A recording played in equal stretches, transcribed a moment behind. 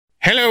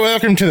Hello,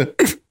 welcome to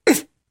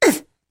the.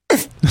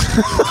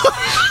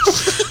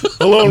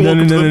 Hello.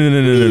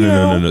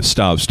 No.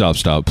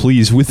 Stop.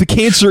 Please, with the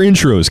cancer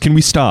intros, can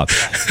we stop?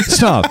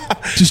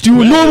 Just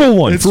do a normal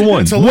one for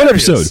one. It's One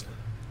hilarious. episode.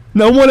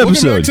 No, one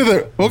episode.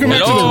 Welcome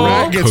back to the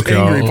Rat Gets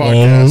Cookout. Angry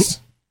podcast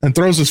and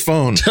throws his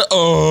phone.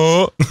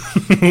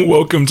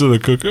 Welcome to the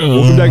cook.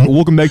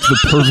 Welcome back to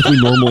the perfectly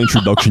normal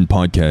introduction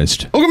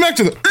podcast. Welcome back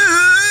to the.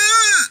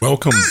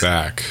 Welcome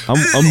back.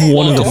 I'm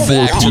one of the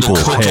four people.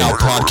 Hey,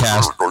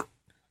 podcast.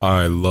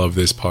 I love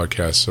this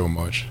podcast so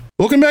much.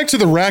 Welcome back to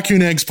the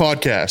Raccoon Eggs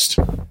podcast.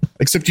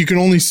 Except you can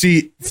only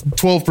see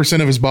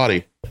 12% of his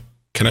body.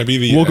 Can I be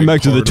the welcome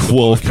back to the part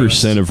of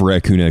 12% of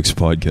Raccoon X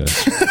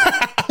podcast.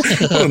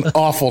 What an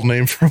awful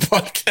name for a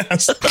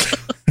podcast.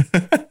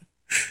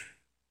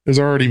 There's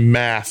already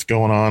math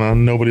going on,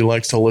 and nobody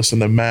likes to listen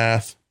to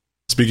math.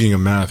 Speaking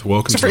of math,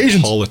 welcome Except to for the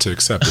Asians.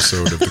 politics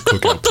episode of the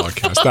Cookout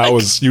podcast. That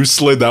was, you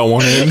slid that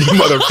one in, you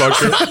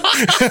motherfucker.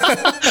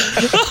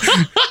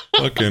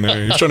 Fucking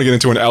A. He's trying to get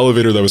into an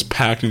elevator that was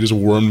packed and he just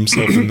wormed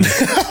himself in there.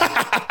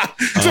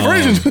 Except for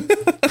Asians.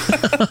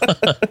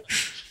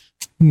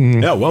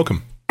 Yeah,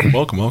 welcome.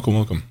 Welcome.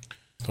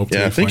 Hope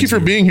Yeah, today thank you finds for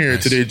being here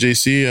nice. today,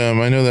 JC.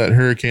 I know that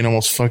hurricane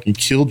almost fucking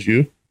killed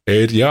you.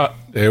 It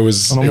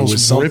was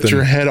Almost something. ripped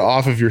your head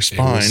off of your It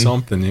spine. was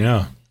something,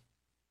 yeah.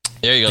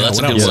 There you go. Yeah, That's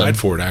I a went good outside one.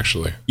 for it,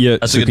 actually. Yeah,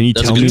 That's so a can you good,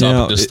 that's tell a me good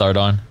now? topic to start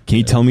on. Can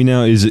you tell me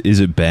now? Is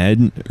it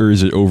bad or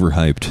is it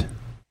overhyped?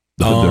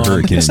 The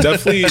hurricane. It's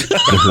definitely.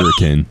 The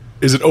hurricane.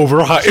 Is it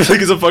overhyped?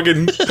 Like, it's a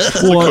fucking.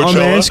 Well, I'm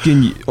Coachella?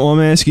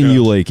 asking Yeah.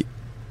 you, like,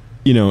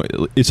 you know,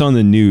 it's on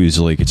the news,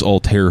 like it's all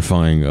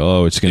terrifying.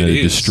 Oh, it's gonna It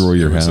is. destroy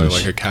your It was house.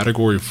 like a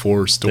Category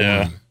 4 storm.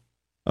 Yeah.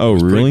 Oh,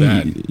 pretty really?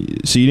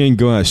 bad. So you didn't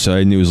go outside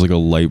and it was like a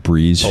light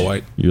breeze? Oh,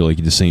 You're like,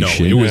 this ain't No,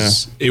 shit.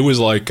 it was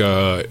like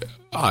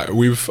I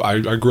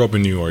grew up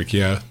in New York,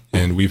 yeah,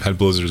 and we've had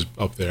blizzards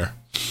up there.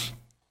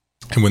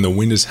 And when the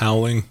wind is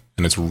howling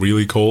and it's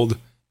really cold,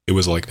 it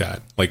was like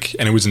that. Like,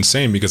 and it was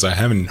insane because I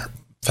haven't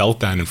felt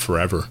that in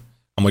forever.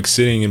 I'm like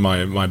sitting in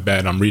my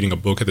bed, I'm reading a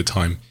book at the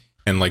time,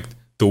 and like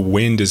the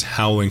wind is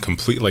howling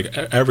completely, like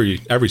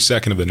every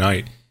second of the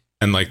night,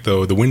 and like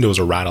the windows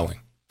are rattling.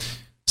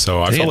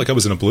 So I felt like I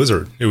was in a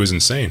blizzard. It was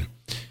insane.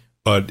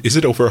 But is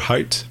it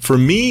overhyped? For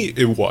me,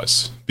 it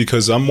was,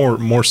 because I'm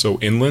more so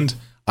inland.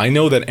 I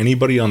know that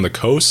anybody on the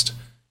coast,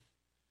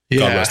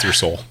 God rest your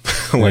soul.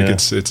 Like Yeah.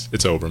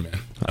 it's over, man.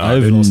 They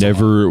I've lost a lot.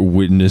 never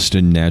witnessed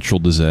a natural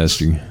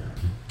disaster.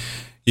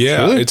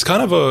 Yeah, Really? it's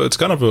kind of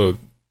a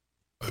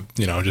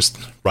you know, just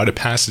rite of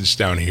passage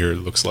down here. It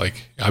looks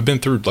like I've been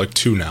through like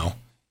 2 now,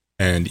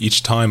 and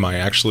each time I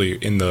actually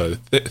in the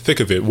thick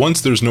of it.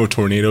 Once there's no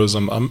tornadoes,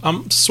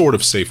 I'm sort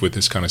of safe with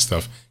this kind of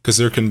stuff because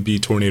there can be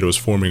tornadoes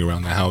forming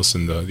around the house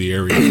and the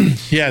area.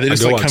 Yeah, they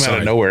just I go like come out outside.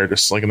 of nowhere,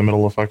 just like in the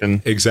middle of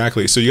fucking.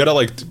 Exactly. So you gotta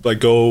like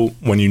go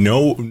when you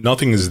know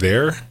nothing is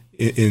there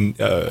in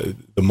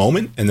the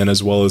moment, and then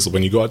as well as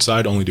when you go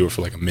outside, only do it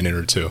for like a minute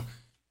or two.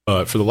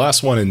 But for the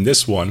last one and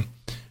this one,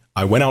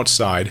 I went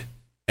outside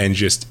and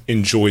just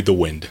enjoyed the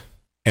wind.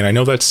 And I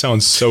know that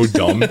sounds so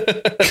dumb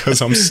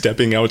because I'm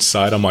stepping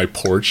outside on my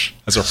porch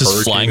as a Just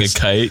hurricane. flying a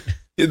kite.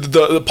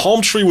 The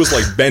palm tree was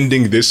like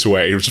bending this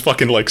way. It was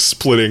fucking like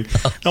splitting.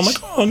 And I'm like,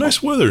 oh,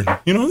 nice weather.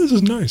 You know, this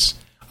is nice.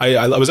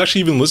 I was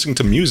actually even listening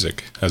to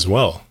music as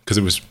well because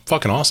it was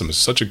fucking awesome. It was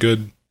such a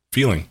good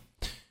feeling.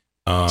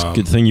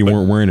 Good thing you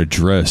weren't wearing a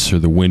dress or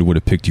the wind would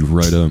have picked you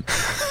right up.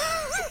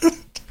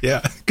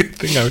 Yeah, good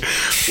thing I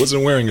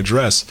wasn't wearing a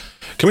dress.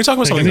 Can we talk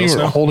about I something think else you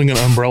were now? holding an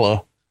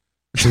umbrella.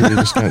 They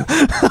just got-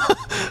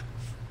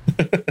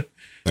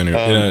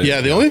 Anyway,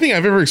 yeah, the only thing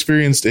I've ever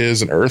experienced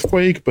is an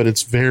earthquake, but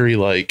it's very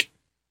like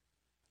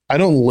I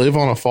don't live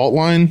on a fault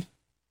line.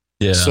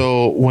 Yeah.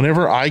 So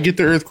whenever I get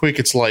the earthquake,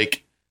 it's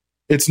like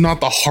it's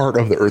not the heart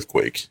of the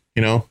earthquake,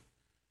 you know?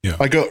 Yeah.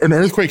 Like an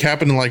earthquake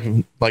happened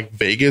in like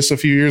Vegas a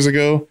few years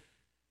ago,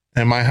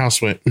 and my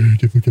house went and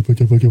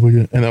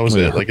that was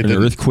it. Like it An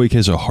didn't. earthquake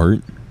has a heart.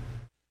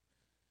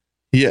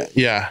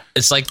 Yeah.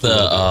 It's like the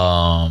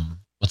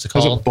what's it It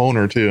was a called?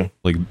 boner too.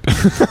 Like,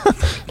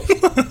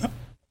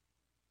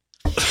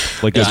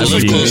 like Yeah, a I Just like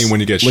live beating, close- when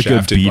you get like a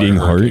shafted by beating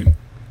heart. hurricane.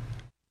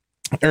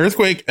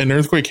 An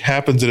earthquake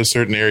happens in a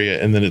certain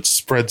area and then it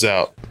spreads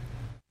out.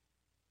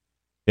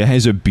 It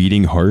has a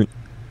beating heart.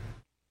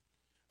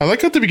 I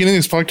like at the beginning of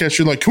this podcast,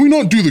 you're like, can we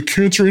not do the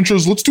cancer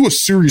intros? Let's do a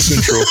serious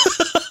intro.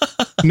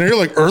 Now you're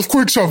like,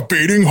 earthquakes have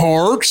beating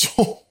hearts.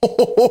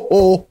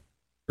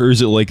 Or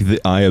is it like the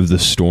eye of the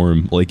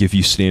storm? Like if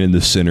you stand in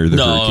the center of the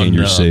hurricane,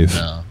 you're safe.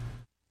 No.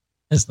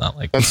 It's not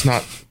like That's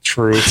not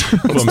true.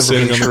 I'm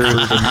sitting on the curb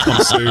and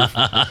I'm safe.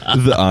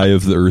 The eye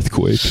of the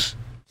earthquake.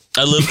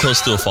 I live close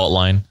to a fault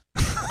line.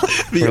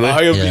 The Really?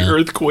 eye of the Yeah.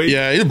 earthquake.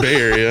 Yeah, you're Bay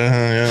Area.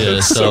 Yeah. Yeah,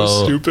 So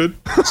so stupid.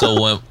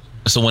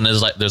 so when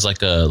there's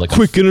like a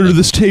Quick, get under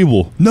this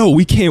table. No,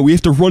 we can't. We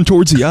have to run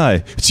towards the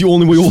eye. It's the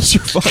only way we'll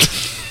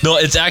survive. No,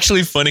 it's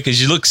actually funny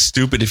because you look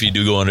stupid if you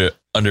do go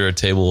under a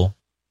table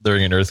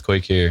during an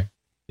earthquake here.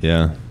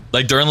 Yeah.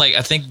 Like during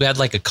I think we had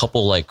like a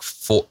couple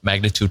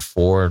magnitude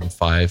 4 and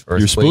 5 earthquakes.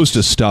 You're supposed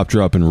to stop,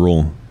 drop, and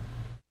roll.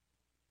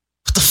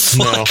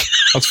 fuck?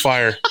 that's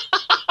fire.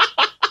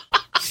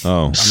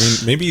 Oh, I mean,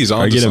 maybe he's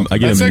on. I get him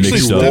That's actually-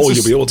 mixed that's up. a-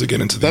 You'll be able to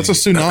get into that's a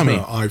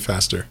tsunami. eye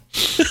faster.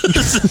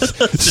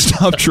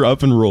 Stop,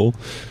 drop, and roll.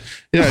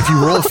 Yeah, if you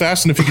roll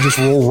fast enough, you can just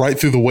roll right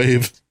through the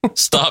wave.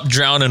 Stop,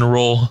 drown, and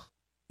roll.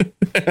 Oh,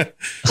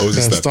 is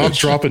this that Stop, bitch?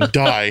 drop, and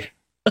die.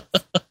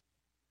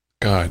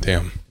 God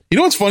damn. You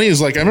know what's funny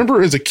is like I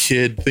remember as a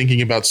kid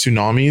thinking about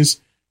tsunamis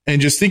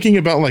and just thinking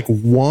about like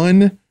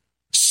one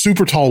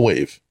super tall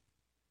wave,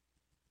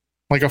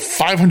 like a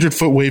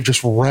 500-foot wave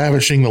just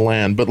ravishing the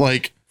land. But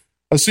like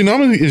a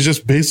tsunami is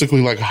just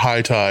basically like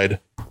high tide.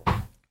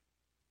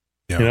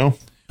 Yeah. You know?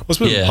 Well, it's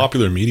been Yeah.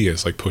 popular media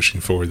is like pushing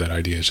forward that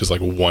idea. It's just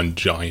like one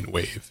giant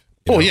wave.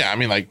 you Oh know? yeah, I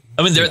mean like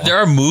I mean, there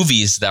are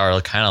movies that are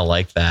kind of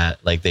like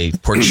that, like they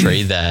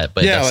portray that,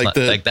 but Yeah, that's like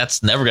not,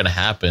 that's never gonna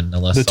happen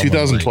unless the someone,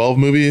 2012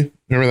 movie.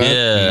 Remember that?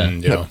 Yeah.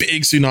 Yeah. That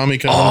big tsunami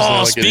comes. Oh,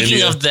 like, in speaking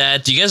India. of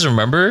that, do you guys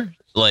remember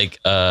like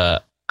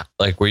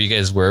where you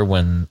guys were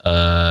when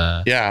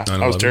Yeah,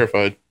 I was 9/11.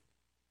 terrified.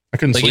 I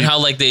couldn't like sleep. you know how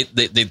like they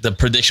the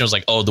prediction was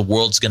like, oh, the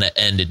world's gonna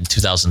end in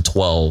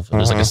 2012. It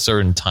was like Uh-huh. a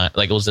certain time,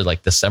 like was it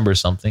like December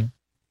something?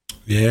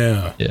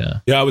 Yeah. Yeah.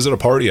 Yeah, I was at a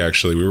party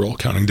actually. We were all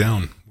counting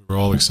down. We were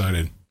all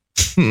excited.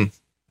 Are Yeah,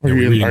 we you,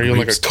 were in, eating are you in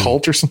like a grapes, too.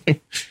 cult or something?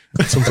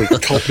 Sounds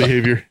like cult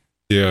behavior.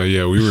 Yeah,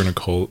 we were in a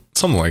cult.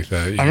 Something like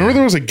that. I remember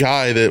there was a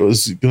guy that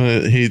was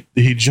gonna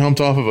he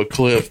jumped off of a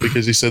cliff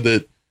because he said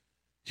that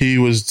he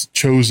was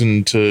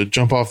chosen to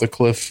jump off the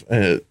cliff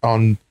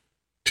on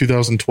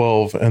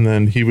 2012 and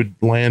then he would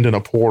land in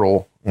a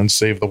portal and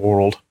save the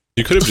world.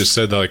 You could have just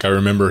said that, like, I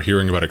remember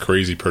hearing about a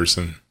crazy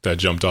person that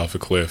jumped off a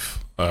cliff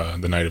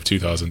the night of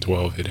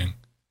 2012 hitting.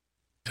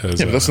 Yeah,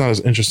 but that's not as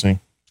interesting.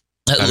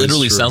 That That is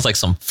literally true. sounds like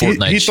some He,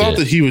 Fortnite he shit. thought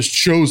that he was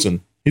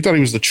chosen. He thought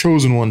he was the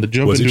chosen one to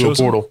jump Was he into a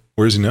chosen? portal.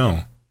 Where is he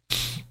now?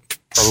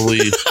 Probably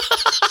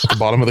at the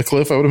bottom of the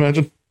cliff, I would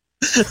imagine.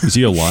 Is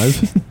he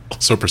alive?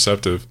 So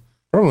perceptive.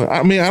 Probably.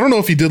 I mean, I don't know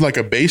if he did like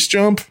a base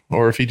jump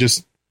or if he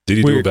just. Did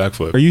he Wait, do a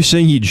backflip? Are you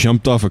saying he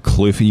jumped off a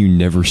cliff and you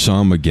never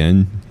saw him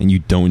again, and you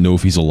don't know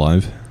if he's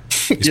alive?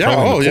 He's Yeah.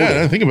 probably in Oh, the yeah. I portal.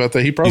 didn't think about that.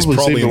 He He's probably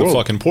probably saved in the the world.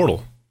 fucking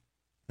portal.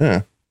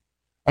 Yeah.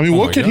 I mean, Oh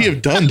what my could he God.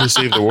 have done to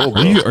save the world?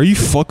 Are Though? you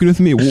fucking with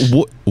me?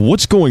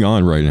 What's going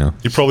on right now?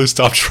 He probably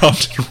stopped,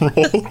 dropped, and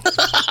rolled.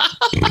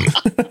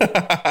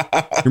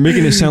 You're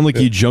making it sound like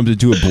he jumped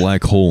into a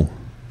black hole.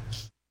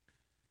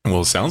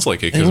 Well, it sounds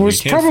like it It because we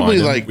was can't probably find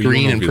him. like We don't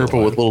green know and if he's purple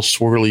alive. with little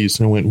swirlies,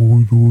 and it went.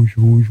 Whoosh, whoosh,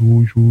 whoosh,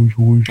 whoosh, whoosh, whoosh,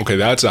 whoosh. Okay,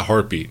 that's a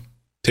heartbeat.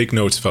 Take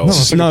notes, No, fellas.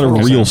 It's like not a a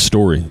portal real sound.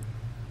 story.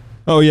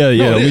 Oh yeah. it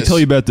Let me is. tell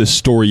you about this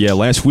story. Yeah,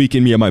 last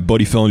weekend, me and my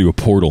buddy fell into a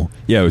portal.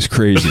 Yeah, it was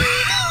crazy.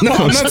 No,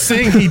 I'm not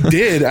saying he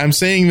did. I'm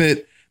saying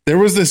that there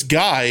was this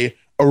guy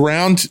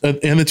around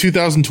in the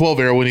 2012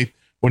 era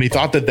when he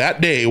thought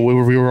that day we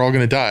were all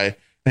going to die,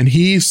 and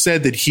he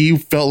said that he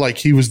felt like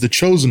he was the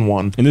chosen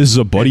one. And this is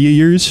a buddy of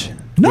yours?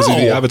 No, Was he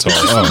the Avatar?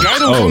 It's just some guy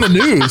that was on the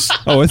news.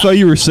 Oh, I thought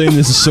you were saying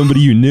this is somebody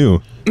you knew.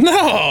 No.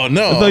 I thought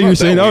I'm you were not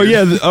saying, that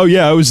weird. oh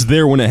yeah, I was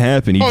there when it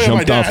happened. He Oh, yeah,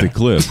 jumped my off dad. the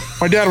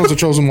cliff. My dad was the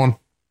chosen one.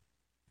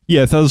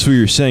 Yeah, I thought that's what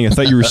you were saying. I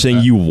thought you were saying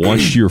you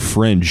watched your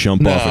friend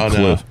jump off a No.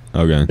 cliff.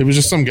 Okay. It was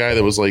just some guy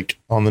that was like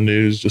on the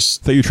news.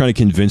 Just I thought you were trying to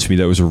convince me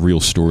that was a real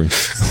story.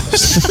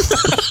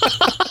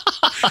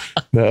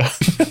 no.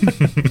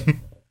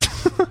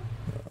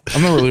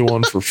 I'm not really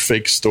one for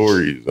fake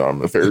stories.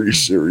 I'm a very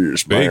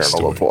serious Fake man on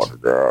stories. the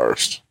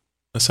podcast.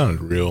 That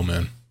sounded real,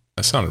 man.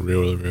 That sounded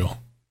really real.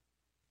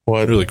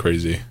 What? Really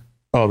crazy.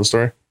 Oh, the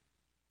story?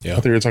 Yeah. I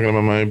thought you were talking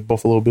about my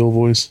Buffalo Bill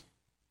voice.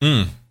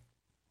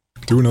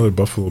 Do another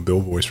Buffalo Bill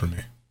voice for me.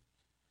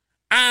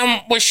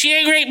 Was she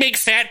a great big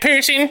fat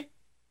person?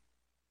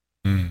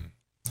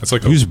 That's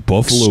like Who's a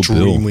Buffalo Bill?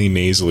 extremely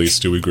nasally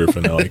Stewie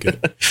Griffin. I like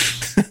it.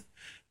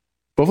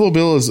 Buffalo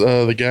Bill is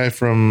the guy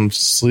from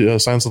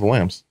Silence of the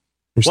Lambs.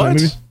 You seen that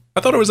What? movie? I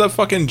thought it was that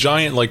fucking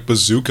giant like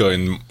bazooka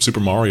in Super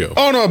Mario.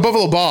 Oh no,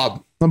 Buffalo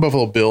Bob, not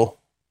Buffalo Bill.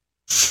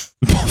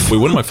 Wait,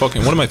 what am I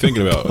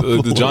thinking about?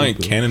 The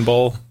giant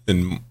cannonball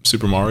in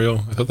Super Mario?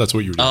 I thought that's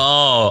what you were doing.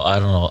 Oh, I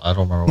don't know. I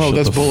don't remember. No, what-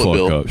 that's Shut the Bullet fuck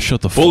Bill. up.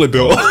 Shut the fuck Bullet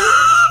Bill. up.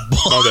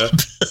 My bad.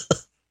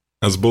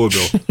 That's Bullet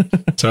Bill.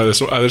 Sorry,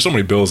 there's so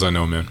many Bills I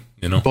know, man.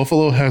 You know?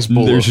 Buffalo has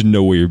Bullet. There's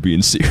no way you're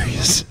being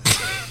serious.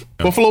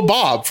 Buffalo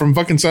Bob from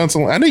fucking Silence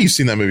of the Lambs. I know you've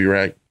seen that movie,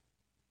 Rag.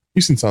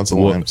 You've seen Silence of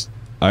the What? Lambs.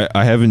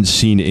 I haven't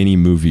seen any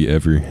movie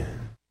ever.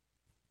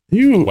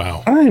 You.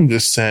 Wow. I am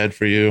just sad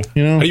for you.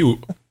 You know. How do you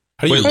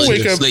Wait, I legit,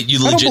 wake up- like you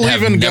I don't legit believe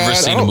have in never God.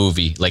 seen I a don't-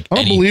 movie like I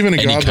don't any, believe in a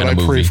any God, kind but I of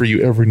pray movie. for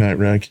you every night,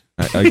 Rag.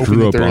 I Hoping grew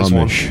that up there is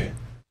one. Amish.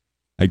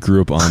 I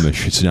grew up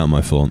Amish. It's not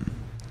my fault.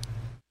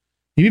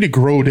 You need to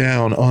grow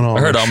down on all.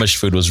 I heard Amish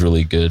food was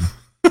really good.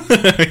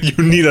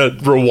 You need to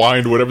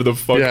rewind whatever the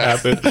fuck Yeah.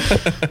 happened.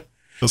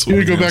 That's You need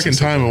to go we back in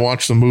said. time and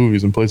watch some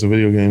movies and play some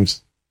video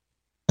games.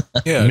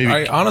 Yeah, Maybe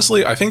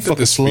I think that fuck a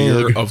this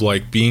fear slug. of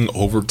like being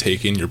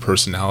overtaken, your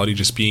personality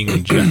just being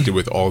injected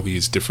with all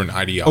these different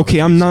ideologies. Okay,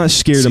 I'm not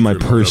scared of my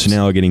secret motives.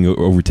 personality getting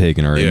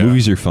overtaken. All right, Yeah.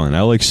 movies are fun.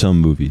 I like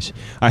some movies.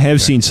 I have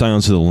seen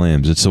Silence of the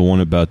Lambs. It's the one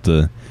about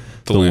the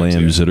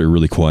lambs yeah. that are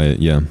really quiet.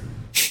 Yeah.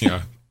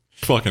 Yeah,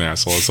 fucking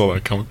asshole. I saw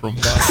that coming from.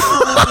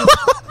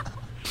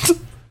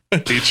 I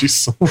hate you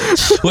so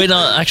much. Wait,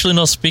 no, actually,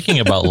 no. Speaking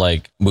about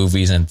like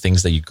movies and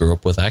things that you grew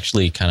up with,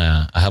 actually,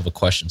 I have a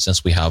question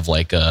since we have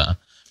like a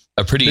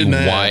pretty Didn't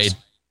I wide. ask?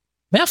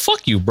 Man,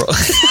 fuck you, bro.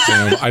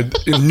 Damn, I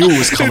knew it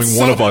was coming. It's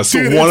One so- of us.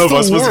 dude, One it's of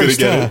us the was going to worst,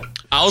 get huh? it.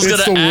 I was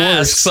It's gonna the ask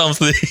worst.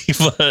 something,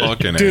 but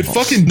Fucking Dude, A.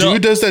 fucking No.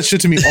 dude does that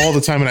shit to me all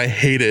the time, and I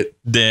hate it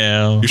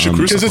damn. You should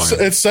because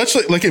crucify him. it's such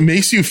like it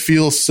makes you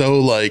feel so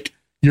like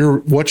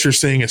what you're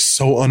saying is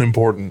so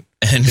unimportant.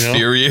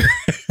 Inferior.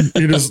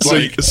 You're just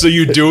like So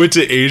you do it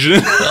to Asian?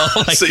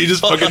 Oh my So you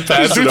just God. fucking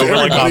pass do it to over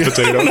like hot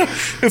everybody. potato?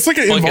 it's like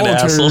an Fucking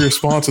involuntary asshole.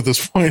 response at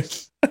this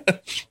point.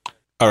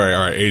 All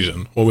right,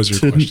 Asian. What was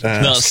your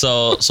question? No,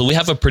 so we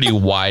have a pretty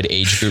wide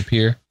age group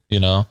here.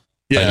 Like,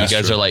 yeah, you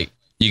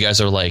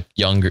guys are like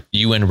younger.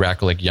 You and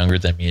Rack are like younger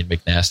than me and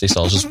McNasty. So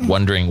I was just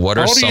wondering, what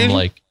How are old are you, some Asian?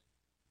 like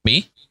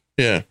me?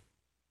 yeah.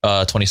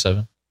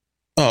 27.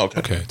 Oh, okay.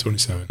 Okay,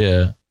 27.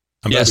 Yeah.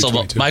 I'm Yeah. about to So be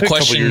 22. my A couple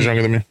years question.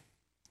 younger than me.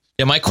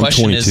 Yeah, my I'm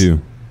question is.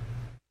 22.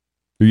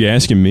 Are you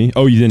asking me?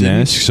 Oh, you didn't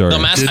ask? Sorry.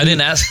 No, I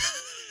didn't ask.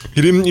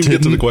 He didn't even get to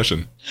the Didn't-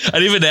 question. I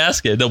didn't even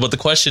ask it. No, but the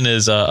question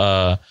is,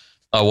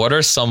 what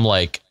are some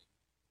like,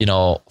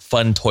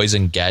 fun toys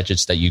and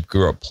gadgets that you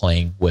grew up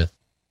playing with?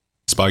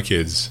 Spy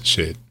Kids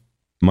shit.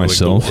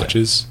 Myself. Like the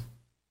watches.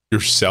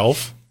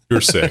 Yourself?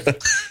 You're sick.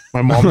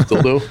 My mom's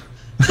dildo.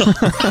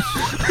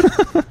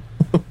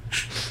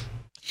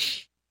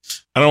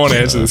 I don't want to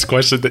answer this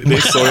question. They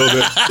soiled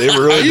it. They I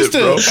ruined used it,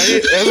 bro.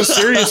 as a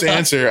serious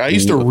answer, I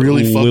used to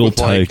really fuck Little with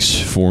like. Tykes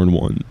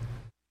 4-in-1.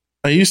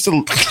 I used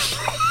to. Is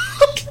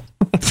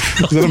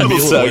that a Little meal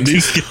at Tykes.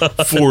 Wendy's?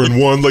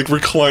 4-in-1, like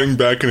reclining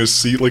back in his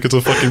seat like it's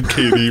a fucking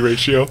KD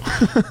ratio.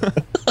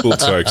 Little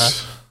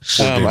Tykes.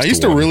 I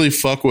used to really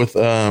fuck with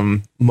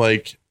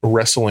like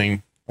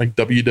wrestling, like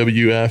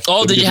WWF.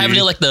 Oh, did you have WWE.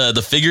 any like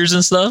the figures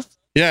and stuff?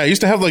 Yeah, I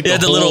used to have like Yeah,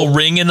 the whole- little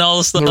ring and all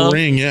the stuff. the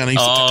ring. Yeah, and I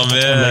used Oh, to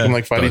man. make them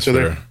like fight That's each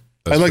other. fair.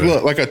 I That's like fair.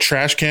 like a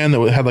trash can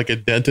that had like a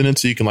dent in it,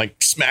 so you can like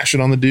smash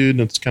it on the dude,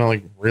 and it's kind of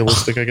like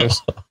realistic, I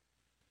guess.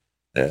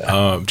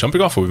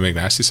 Jumping off what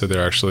McNasty said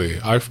there, actually,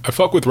 I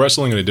fuck with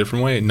wrestling in a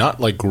different way. Not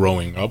like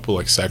growing up, but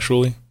like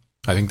sexually.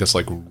 I think that's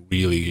like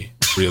really,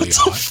 really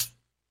hot.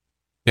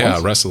 Yeah,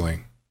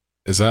 wrestling.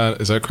 Is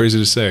that crazy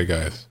to say,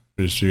 guys?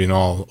 We're just being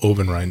all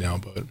open right now,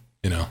 but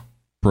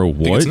Bro, I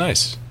think what? it's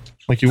nice.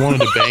 Like you wanted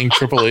to bang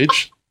Triple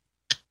H.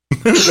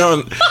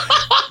 no,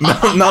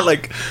 not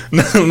like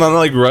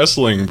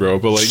wrestling, bro.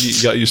 But like you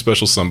got your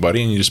special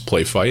somebody, and you just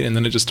play fight, and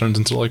then it just turns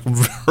into like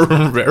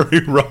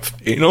very rough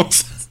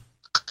anals.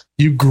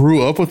 You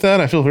grew up with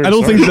that. I feel very. I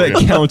don't sorry think for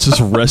that you. counts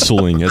as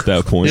wrestling at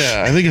that point.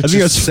 Yeah, I think it's I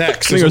think just that's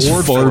sex. I think There's a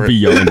that's word far for it.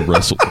 beyond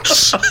wrestling.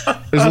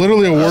 There's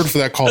literally a word for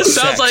that called That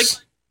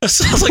sex.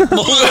 sounds like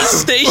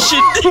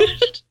molestation,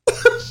 dude.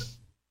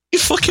 You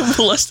fucking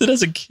molested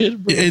as a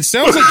kid, bro. It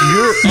sounds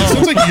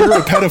like you're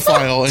a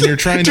pedophile and you're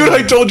trying Dude, to.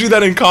 I told you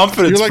that in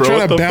confidence. You're like bro. trying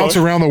What to the bounce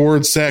fuck? around the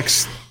word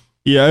sex.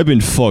 Yeah, I've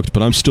been fucked,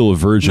 but I'm still a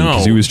virgin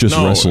because he was just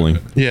No. wrestling.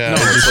 Yeah,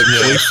 No, it's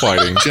like play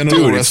fighting, Genital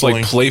dude. wrestling.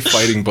 It's like play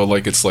fighting, but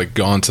like it's like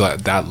gone to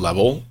that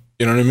level.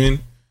 You know what I mean?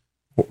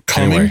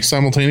 coming Anyway.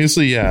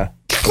 simultaneously. Yeah,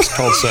 it's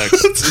called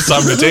sex.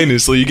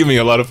 Simultaneously, you give me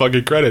a lot of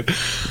fucking credit.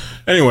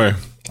 Anyway,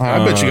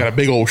 I bet you got a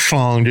big old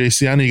schlong,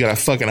 JC. I know you got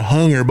a fucking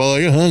hunger, boy.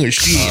 You're hungry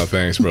shit.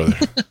 thanks, brother.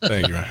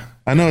 Thank you, man.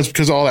 I know it's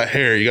because of all that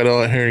hair. You got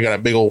all that hair. You got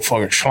a big old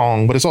fucking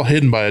schlong, but it's all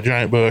hidden by a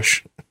giant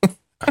bush.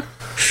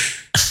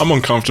 I'm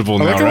uncomfortable I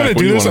now. like when I Raph. What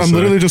do you this. wanna I'm say?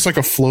 literally just like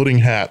a floating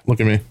hat. Look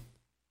at me.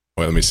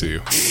 Wait, let me see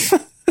you.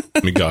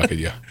 Let me gawk at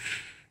you.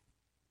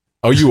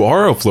 Oh, you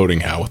are a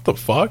floating hat. What the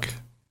fuck?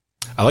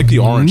 I like the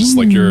orange. It's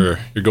like you're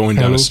going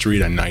down Hello? a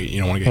street at night. You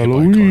don't want to get hit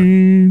by a car.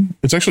 Halloween.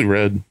 It's actually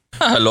red.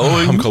 Hello.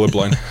 I'm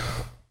colorblind.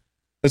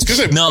 It's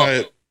because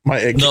No.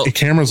 my No.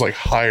 camera's like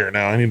higher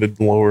now. I need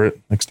to lower it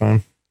next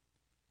time.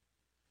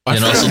 I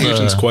And forgot also the-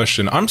 Asian's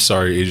question. I'm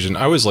sorry, Asian.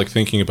 I was like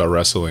thinking about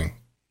wrestling.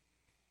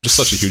 Just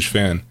such a huge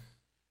fan.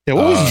 Yeah,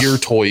 what was your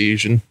toy,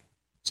 Asian?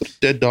 Is it a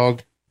dead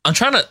dog? I'm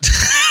trying to.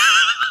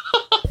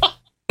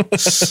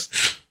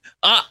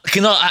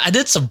 I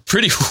did some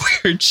pretty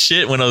weird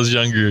shit when I was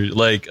younger.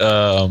 Like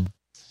Oh,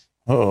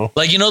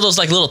 those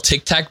like little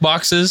Tic Tac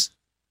boxes.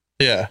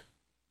 yeah.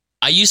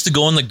 I used to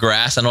go in the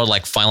grass and I would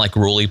like find like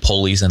roly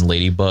polies and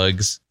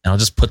ladybugs, and I'll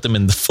just put them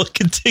in the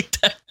fucking Tic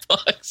Tac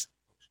box.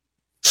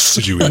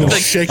 Did you? And Eat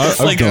like, shake the I've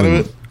fuck out of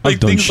it. I've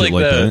done things shit like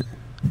like that.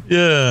 that.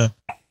 Yeah.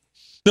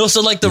 No,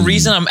 so like the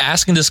reason I'm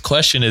asking this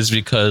question is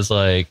because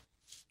like,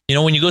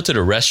 when you go to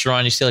the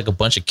restaurant, you see like a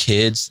bunch of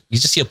kids, you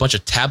just see a bunch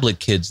of tablet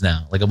kids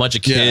now, like a bunch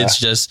of kids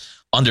just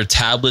on their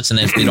tablets. And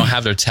if they don't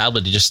have their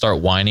tablet, they just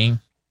start whining.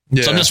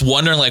 Yeah. So I'm just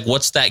wondering like,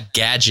 what's that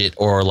gadget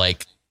or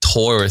like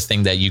toy or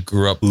thing that you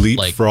grew up like?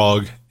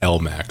 Leapfrog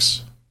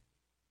L-Max.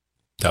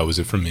 That was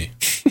it from me.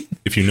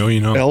 If you know, you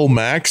know. L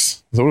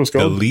Max. Is that what it's The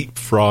called?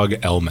 Leapfrog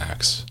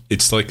L-Max.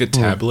 It's like a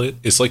tablet.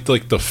 It's like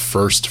the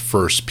first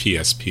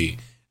PSP,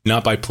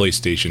 not by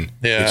PlayStation.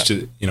 Yeah. It's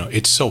just,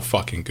 it's so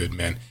fucking good,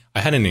 man. I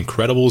had an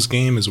Incredibles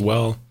game as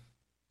well.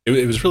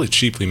 It was really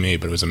cheaply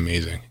made, but it was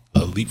amazing.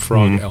 A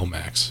Leapfrog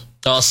L-Max.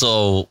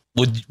 Also,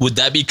 would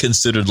that be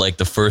considered like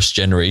the first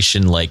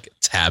generation like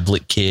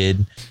tablet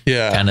kid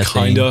Yeah. kind of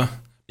thing? Kinda.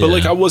 But Yeah.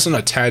 like I wasn't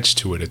attached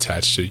to it,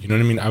 you know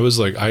what I mean? I was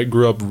like, I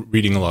grew up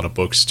reading a lot of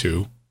books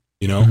too,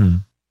 you know?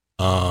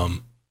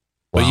 Mhm.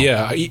 But Wow.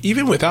 yeah,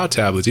 even without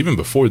tablets, even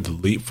before the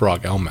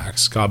Leapfrog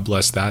LMAX, God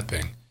bless that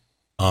thing.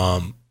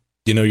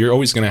 You know, you're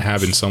always going to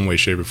have in some way,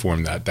 shape, or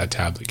form that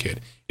tablet kid.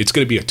 It's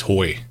going to be a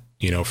toy,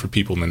 you know, for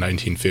people in the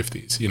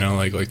 1950s. You know,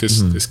 like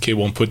this kid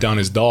won't put down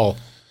his doll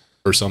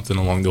or something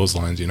along those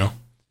lines. You know.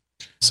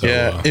 So,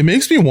 Yeah, it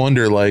makes me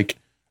wonder. Like,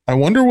 I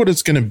wonder what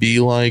it's going to be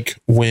like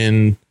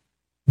when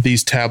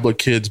these tablet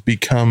kids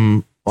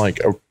become like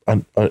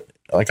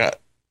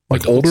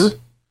adults. older.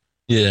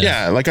 Yeah.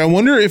 Yeah, like I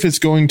wonder if it's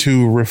going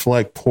to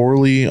reflect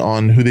poorly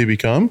on who they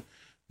become,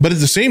 but at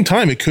the same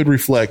time, it could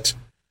reflect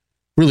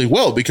really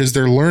well because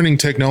they're learning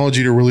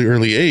technology at a really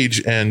early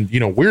age, and you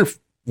know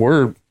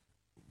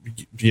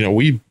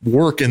we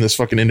work in this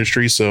fucking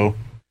industry, so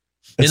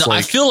it's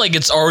I feel like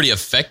it's already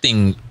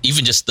affecting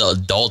even just the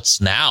adults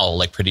now,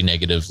 like pretty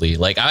negatively.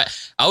 Like I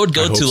would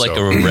go I hope to like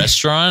so. a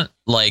restaurant,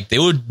 like they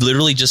would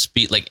literally just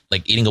be like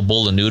eating a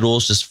bowl of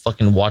noodles, just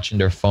fucking watching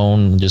their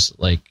phone, just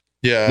like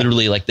yeah,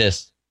 literally like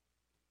this.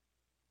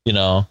 You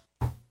know,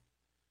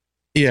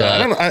 yeah. I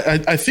don't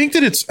know. I think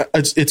that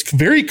it's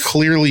very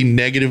clearly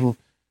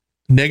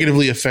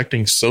negatively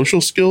affecting social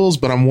skills,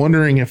 but I'm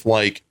wondering if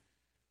like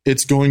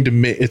it's going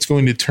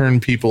to turn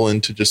people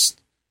into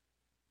just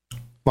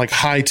like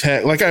high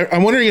tech. Like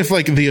I'm wondering if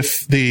like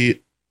the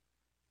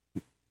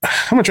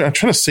how much I'm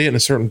trying to say it in a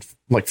certain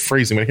like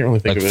phrasing, but I can't really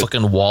think like of it.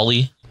 fucking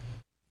Wall-E.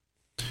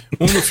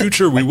 Well, in the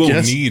future, we will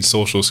guess. need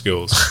social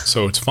skills,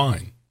 so it's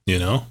fine. You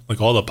know,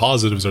 like all the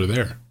positives are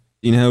there.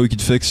 You know how we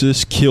could fix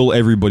this? Kill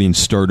everybody and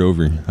start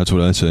over. That's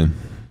what I say.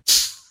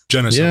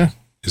 Genocide Yeah.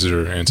 is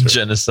your answer.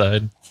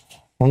 Genocide.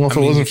 Well, if I it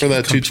mean, wasn't for you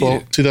that compete.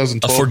 2012 A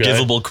guy.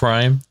 forgivable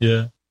crime.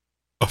 Yeah.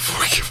 A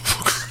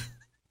forgivable crime.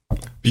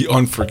 The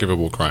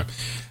unforgivable crime.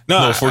 No,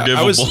 No, I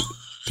forgivable. was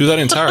through that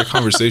entire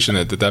conversation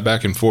that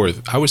back and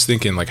forth. I was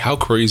thinking, like, how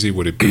crazy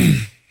would it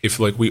be if,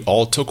 like, we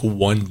all took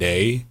one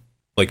day,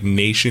 like,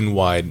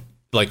 nationwide,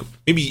 like,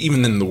 maybe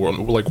even in the world,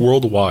 like,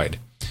 worldwide,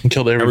 and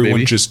killed everyone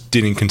baby. just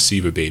didn't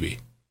conceive a baby.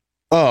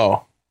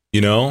 Oh, You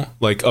know,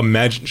 like,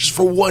 imagine just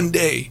for one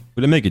day.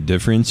 Would it make a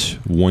difference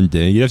one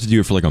day? You'd have to do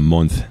it for like a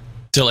month.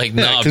 They're like,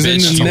 yeah, nah, because then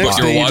bitch. the You next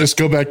your day you water. just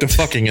go back to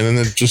fucking, and then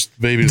it's just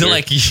babies. They're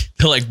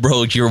like,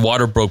 bro, your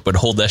water broke, but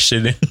hold that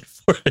shit in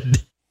for a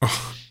day.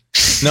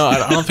 No,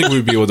 I don't think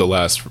we'd be able to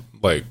last,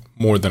 like,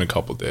 more than a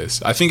couple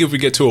days. I think if we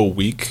get to a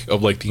week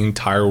of, like, the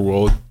entire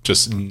world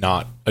just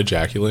not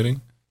ejaculating,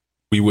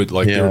 we would,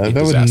 like, there Yeah, would be that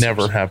would disasters.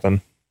 never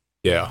happen.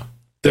 Yeah.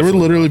 There would definitely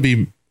literally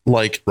be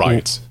like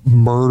riots.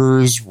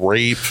 murders,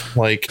 rape,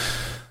 like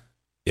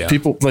Yeah.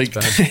 people, like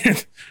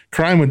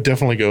crime would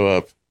definitely go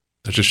up.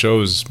 That just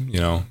shows, you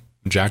know,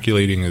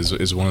 ejaculating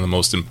is one of the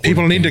most important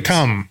People need to things.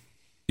 come.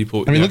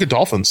 People, I mean, yeah. look at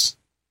dolphins.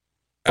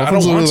 I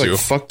Dolphins don't want literally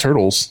to. like fuck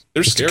turtles.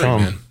 They're just to scary,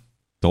 come. man.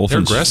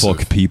 Dolphins aggressive.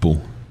 fuck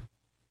people.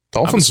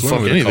 Dolphins swimming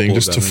fuck with a anything couple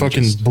of just to them,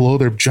 fucking just- blow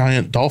their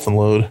giant dolphin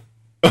load.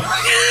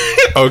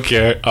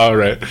 Okay, all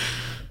right.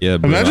 Yeah,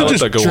 but Imagine I let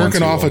just that go jerking one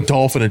too off a long.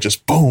 dolphin and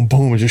just boom,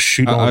 boom, and just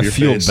shooting all I over your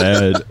feel face.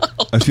 bad.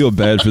 I feel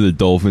bad for the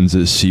dolphins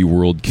at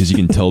SeaWorld because you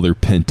can tell they're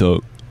pent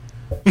up.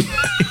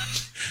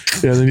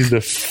 Yeah, they need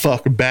to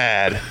fuck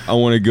bad. I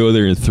want to go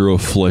there and throw a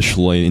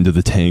fleshlight into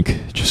the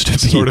tank just to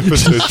Start a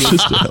petition.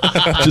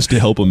 just to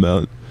help them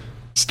out.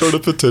 Start a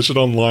petition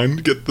online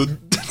to get the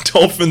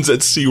dolphins at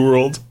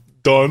SeaWorld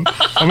done.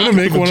 I'm gonna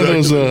make one of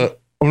those. I'm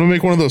gonna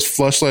make one of those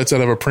fleshlights out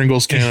of a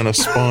Pringles can and a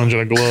sponge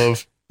and a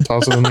glove.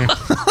 Toss it in there.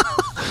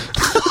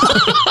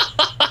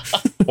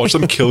 Watch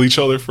them kill each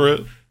other for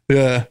it.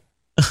 Yeah,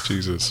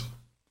 Jesus.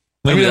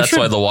 Maybe mean, I'm that's sure-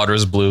 why the water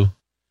is blue.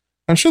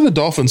 I'm sure the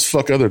dolphins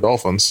fuck other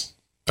dolphins.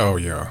 Oh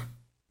yeah.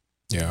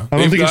 Yeah. I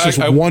don't think it's just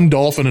I- one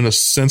dolphin in a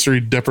sensory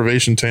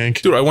deprivation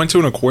tank. Dude, I went to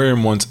an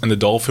aquarium once and the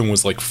dolphin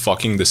was like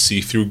fucking the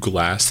see-through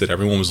glass that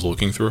everyone was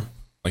looking through.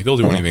 Like they'll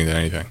do anything to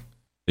anything.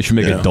 They should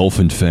make Yeah. a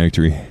dolphin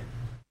factory.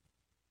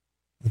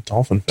 The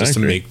dolphin factory. Just to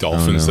make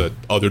dolphins know. that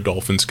other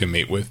dolphins can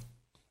mate with.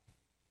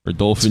 Are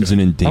dolphins an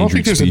endangered I don't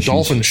think there's species? a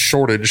dolphin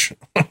shortage.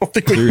 I don't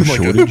think we Is there a need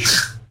like shortage?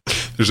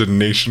 There's a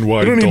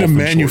nationwide we don't need to dolphin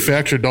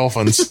manufacture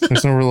dolphins.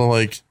 There's no real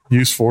like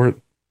use for it.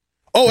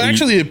 Oh,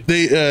 actually,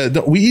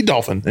 we eat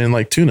dolphin and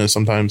like tuna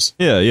sometimes.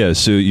 Yeah.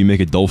 So you make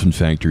a dolphin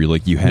factory,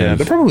 like you Yeah, have,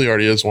 there probably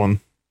already is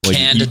one. like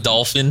Canned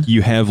dolphin.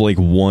 you have like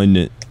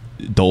one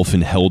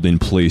dolphin held in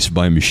place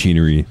by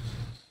machinery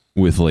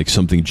with like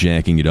something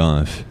jacking it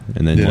off,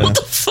 and then Yeah.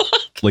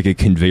 like a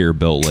conveyor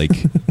belt, like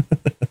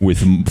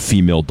with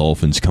female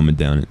dolphins coming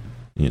down it,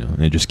 you know,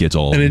 and it just gets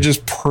all. And it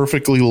just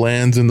perfectly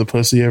lands in the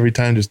pussy every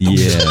time. Just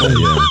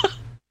yeah.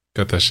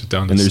 Got that shit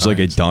down to And there's like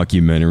a science.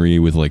 documentary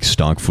with like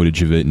stock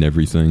footage of it and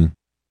everything.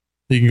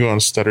 You can go on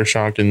Stutter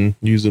Shock and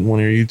use it in one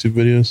of your YouTube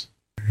videos.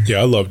 Yeah,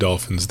 I love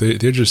dolphins. They're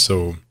just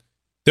so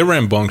they're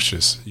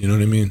rambunctious. You know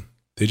what I mean?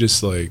 They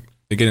just like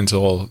they get into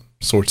all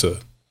sorts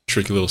of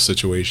tricky little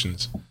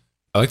situations.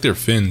 I like their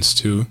fins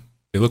too.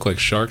 They look like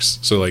sharks.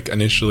 So like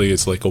initially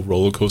it's like a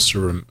roller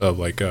coaster of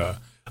like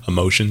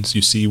emotions.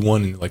 You see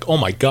one and you're like, oh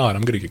my god,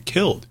 I'm gonna get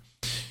killed.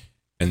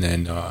 And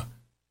then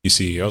you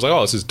see, I was like,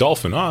 oh, this is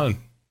dolphin. I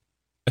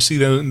see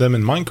them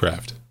in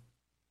Minecraft.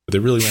 But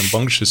they're really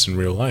rambunctious in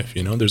real life.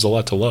 You know, there's a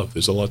lot to love.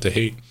 There's a lot to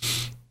hate.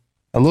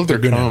 I love their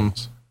They're good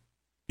combs.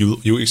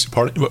 animals. You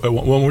pardon?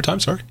 One more time.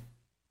 Sorry.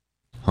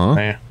 Huh?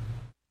 Nah,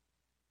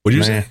 What did you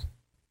nah. say?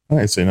 I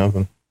didn't say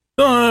nothing.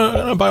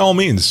 No, by all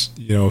means,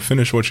 you know,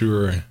 finish what you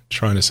were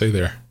trying to say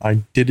there. I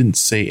didn't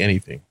say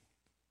anything.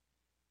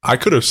 I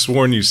could have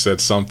sworn you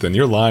said something.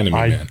 You're lying to me,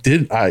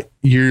 man.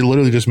 You're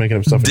literally just making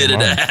up stuff. in your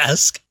Didn't mind.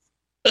 ask.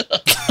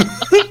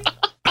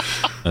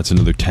 That's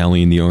another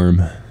tally in the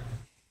arm.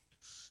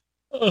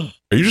 Are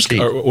you just?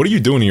 What are you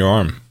doing to your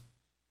arm?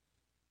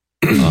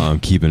 I'm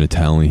keeping a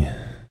tally.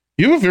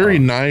 You have a very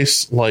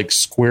nice, like,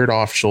 squared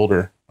off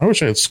shoulder. I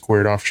wish I had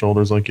squared off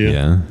shoulders like you.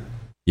 Yeah.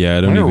 Yeah,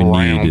 I don't Mine are even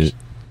round. need it.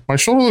 My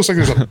shoulder looks like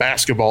there's a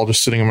basketball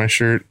just sitting on my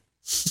shirt.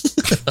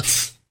 I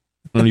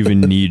don't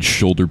even need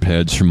shoulder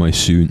pads for my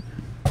suit.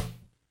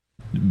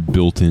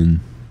 Built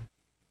in.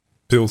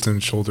 Built-in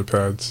shoulder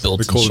pads.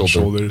 Built-in They call them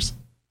shoulder. shoulders.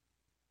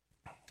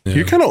 Yeah.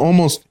 You're kind of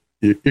almost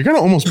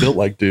built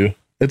like Do.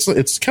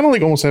 It's kind of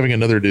like almost having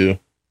another Do.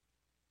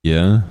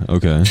 Yeah,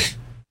 okay.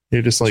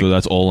 You're just like So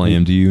that's all I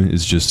am to you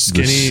is just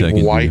the skinny,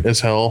 second white dude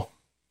as hell.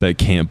 that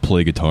can't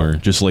play guitar.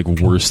 Just like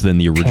worse than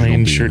the original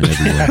Plain dude shirt. in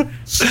every way.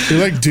 You're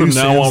like Do. From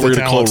now sans on, the we're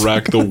gonna call talent.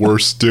 Rack the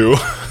worst do.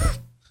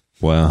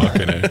 Wow.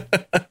 And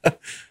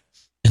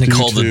they Do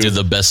called too.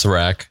 the best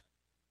rack.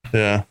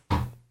 Yeah,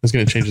 I was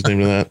gonna change his name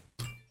to that.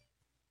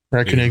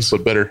 Raccoon Yes. eggs,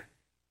 but better.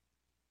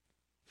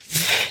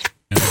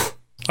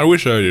 I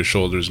wish I had your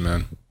shoulders,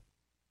 man. I'll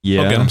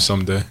get Yeah. them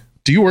someday.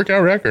 Do you work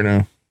out, Rack, or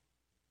no?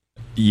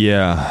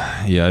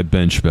 Yeah. Yeah, I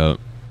bench about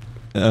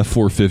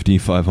 450,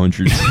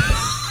 500.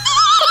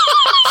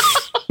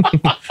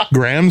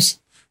 Grams?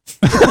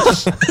 Did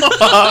have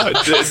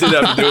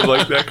to do it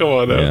like that. Come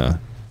on now. Yeah.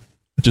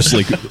 Just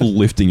like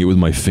lifting it with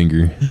my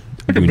finger.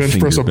 Doing bench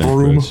finger press a bench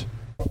broom.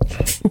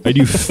 press. I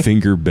do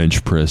finger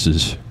bench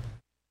presses.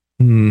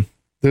 Hmm.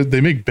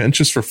 They make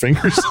benches for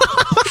fingers.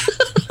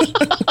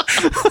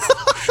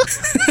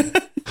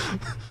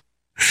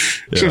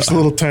 Just a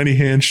little tiny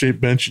hand-shaped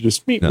bench. You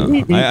just meet. No,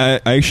 I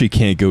actually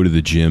can't go to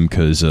the gym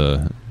because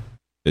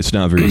it's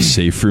not very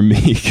safe for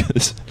me.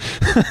 Because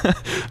I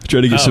try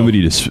to get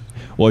somebody to.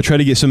 I try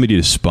to get somebody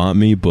to spot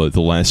me, but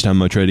the last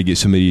time I tried to get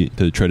somebody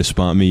to try to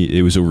spot me,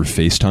 it was over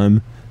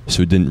FaceTime,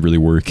 so it didn't really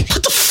work.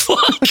 What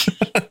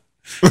the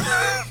fuck?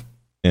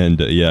 And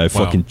yeah,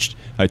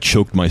 I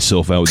choked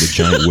myself out with a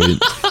giant weight.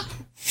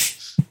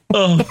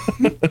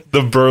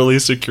 The burly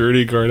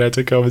security guard had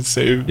to come and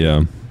save me.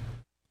 Yeah,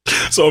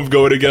 So I'm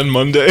going again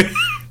Monday.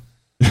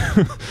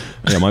 yeah.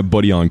 My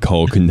buddy on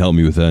call couldn't help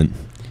me with that.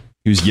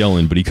 He was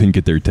yelling, but he couldn't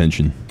get their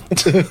attention.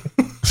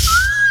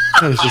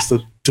 That is just a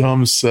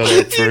dumb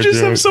setup for You a just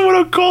joke. have someone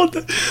on call.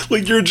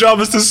 Like, your job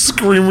is to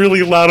scream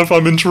really loud if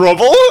I'm in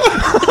trouble.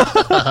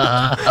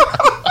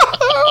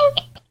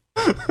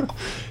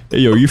 Hey,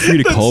 yo, are you free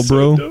to call, so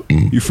bro? dope.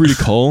 You free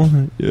to call?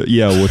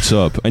 Yeah, what's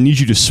up? I need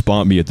you to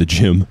spot me at the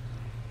gym.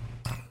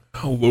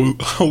 How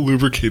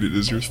lubricated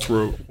is your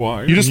throat?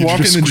 Why? You just walk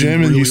in the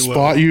gym and you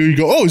spot you. You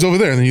go, oh, he's over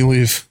there, and then you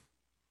leave.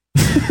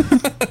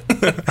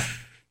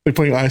 Like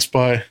playing I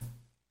Spy.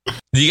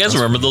 Do you guys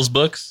remember those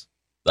books?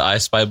 The I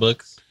Spy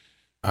books?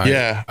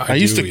 Yeah, I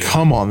used to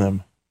come on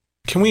them.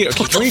 Can we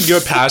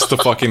get past the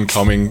fucking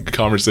coming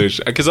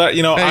conversation? Because Hey,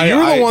 you're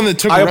the one that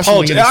took I wrestling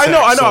apologize. into I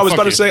know. sex, so I was fuck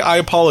about to you. say I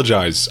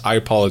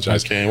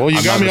apologize. Okay, well, you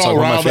I'm got not me gonna all talk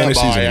about my riled up.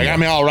 fantasies I anymore. got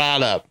me all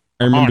riled up.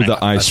 I remember On the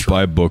it. I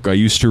Spy book. I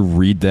used to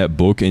read that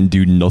book and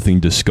do nothing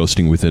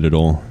disgusting with it at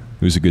all.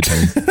 It was a good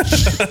time.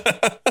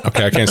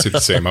 Okay, I can't say the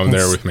same. I'm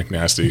there with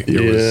McNasty.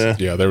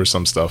 Yeah. There was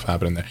some stuff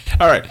happening there.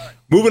 All right,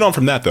 moving on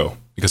from that though,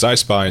 because I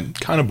Spy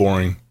kind of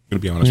boring. I'm gonna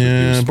be honest with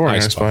Yeah, you. boring.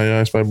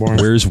 I Spy boring.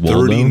 Where's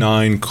Waldo?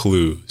 39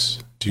 clues.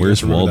 Do you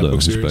Where's guys remember that Waldo,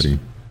 book series? Spetty?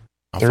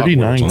 Oh, fuck,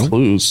 39 where's-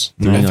 clues.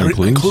 No. 39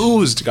 39 clues?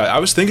 clues. Guy, I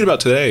was thinking about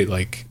today,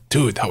 like,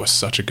 dude, that was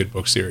such a good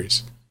book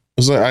series.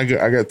 It's like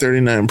I got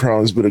 39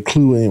 problems, but a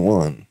clue ain't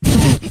one.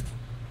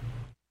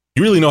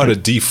 You really know how to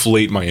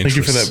deflate my Thank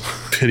interest. you for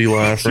that pity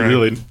laugh. You Right?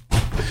 really.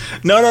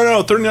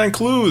 No. 39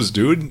 clues,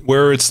 dude.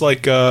 Where it's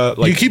like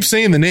You keep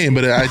saying the name,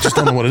 but I just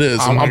don't know what it is.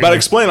 I'm not about to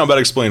gonna-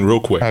 explain real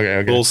quick. Okay.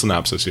 Little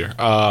synopsis here.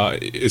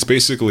 It's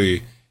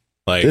basically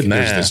like Didn't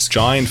there's ask. this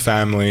giant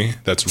family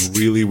that's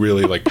really,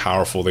 really like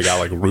powerful. They got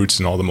like roots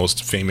in all the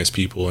most famous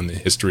people in the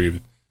history of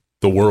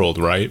the world,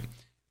 right?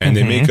 And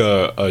they make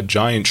a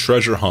giant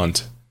treasure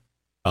hunt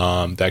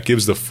that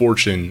gives the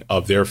fortune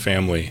of their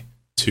family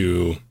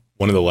to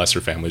one of the lesser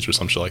families or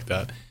some shit like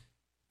that.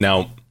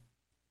 Now,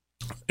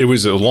 it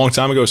was a long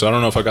time ago, so I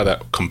don't know if I got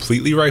that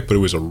completely right, but it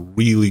was a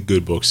really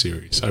good book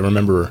series. I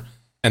remember,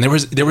 and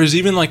there was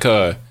even like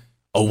a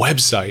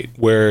website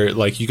where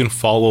like you can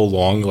follow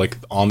along like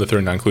on the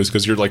 39 clues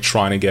because you're like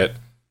trying to get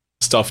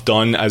stuff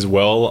done as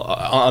well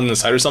on the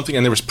site or something,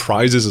 and there was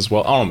prizes as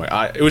well. Oh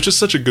my, it was just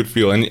such a good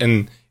feel, and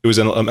it was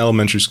an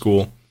elementary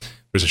school.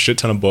 There's a shit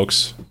ton of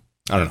books.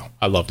 I don't know.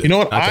 I loved it. You know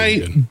what? thought you I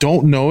did.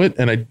 don't know it,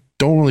 and I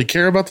don't really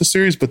care about the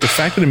series, but the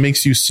fact that it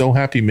makes you so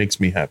happy makes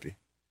me happy.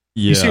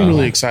 Yeah. You seem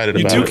really excited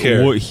You about do it.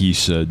 care. What he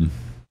said.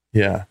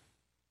 Yeah.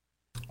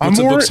 What's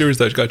a book series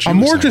that got you I'm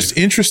more excited? just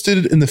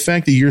interested in the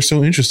fact that you're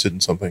so interested in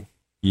something.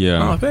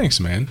 Yeah. Oh, thanks,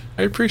 man.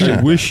 I appreciate I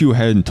it. wish you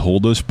hadn't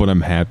told us, but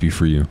I'm happy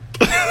for you.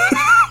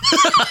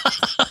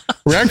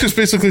 Reactors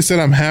basically said,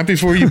 I'm happy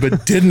for you,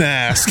 but didn't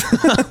ask.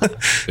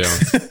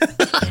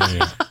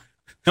 Yeah.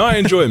 No, I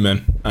enjoy it,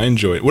 man. I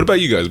enjoy it. What about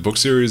you guys? Book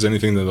series?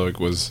 Anything that like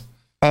was?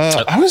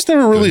 I was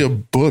never really a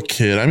book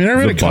kid. I mean, I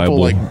read The a couple, Bible.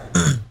 like,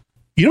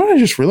 you know what I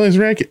just realized,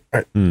 Rack?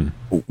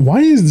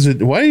 Why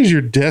does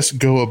your desk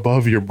go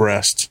above your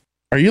breast?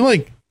 Are you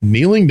like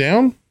kneeling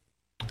down?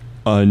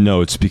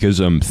 No, it's because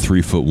I'm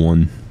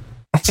 3'1".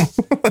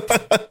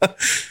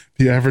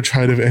 The average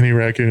height of any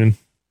raccoon.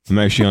 I'm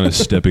actually on a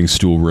stepping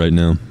stool right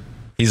now.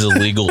 He's a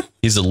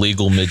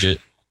legal midget.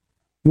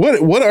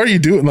 What are you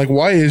doing? Like,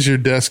 why is your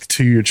desk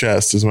to your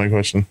chest? Is my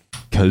question.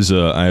 Because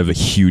I have a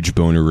huge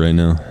boner right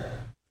now.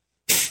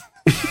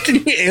 Can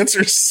you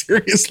answer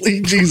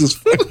seriously? Jesus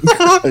fucking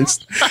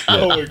Christ!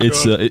 Oh my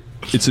god!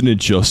 It's an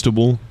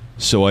adjustable,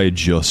 so I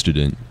adjusted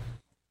it.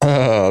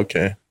 Oh,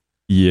 okay.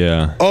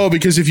 Yeah. Oh,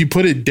 because if you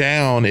put it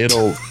down,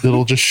 it'll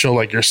just show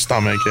like your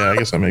stomach. Yeah, I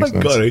guess that makes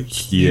sense. Got a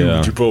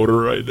huge boner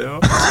right now.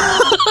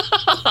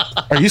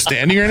 Are you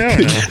standing right now? Or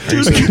no?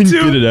 I couldn't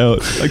get it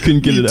out. I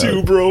couldn't get Me it too,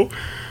 out. bro.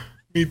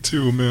 Me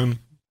too, man.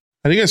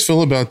 How do you guys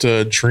feel about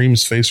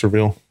Dream's face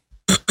reveal?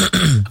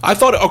 I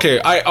thought, okay,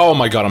 oh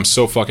my god, I'm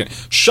so fucking.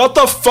 Shut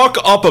the fuck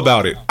up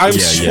about it. I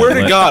swear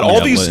to God,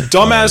 all these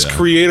dumbass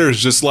creators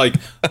just like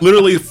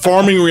literally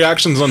farming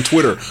reactions on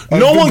Twitter.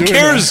 No one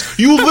cares.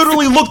 You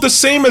literally look the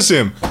same as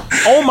him.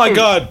 Oh my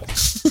god.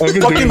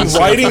 Fucking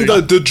writing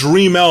the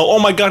dream out. Oh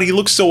my god, he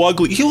looks so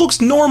ugly. He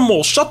looks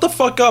normal. Shut the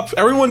fuck up.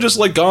 Everyone just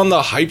like got on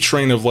the hype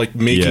train of like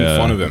making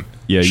fun of him.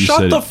 Yeah, you Shut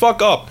said the it.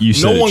 fuck up. You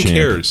said No it, one champ.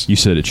 cares. You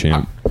said it,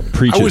 champ.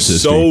 Preach it,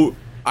 sister.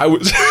 I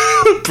was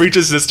preach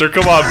it, sister.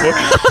 Come on, boy.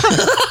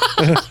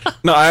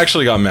 No, I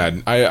actually got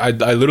mad. I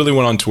literally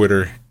went on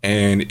Twitter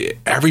and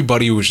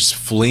everybody was just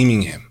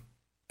flaming him,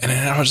 and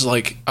then I was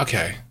like,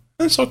 okay,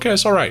 it's okay,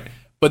 it's all right.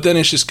 But then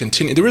it's just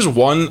continued. There was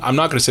one. I'm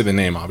not going to say the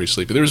name,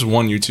 obviously, but there was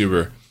one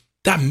YouTuber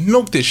that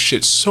milked this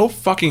shit so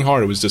fucking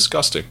hard. It was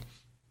disgusting.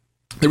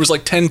 There was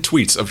like 10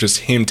 tweets of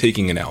just him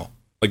taking an L,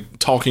 like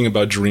talking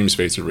about Dream's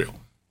face reveal.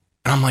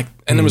 And I'm like,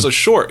 and it was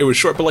short,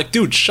 but like,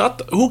 dude,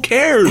 who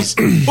cares?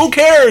 Who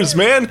cares,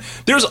 man?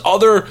 There's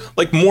other,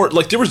 like, more,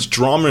 like, there was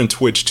drama in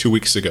Twitch 2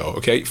 weeks ago,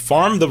 okay?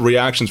 Farm the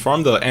reactions,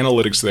 farm the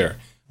analytics there.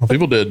 Well,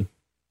 people did.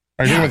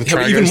 Are you talking about the Yeah,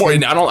 but Try even Guys more,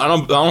 thing? and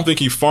I don't think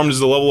he farmed to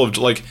the level of,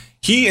 like,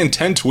 he in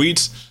 10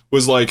 tweets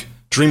was like,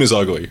 Dream is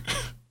ugly.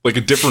 Like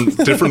a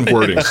different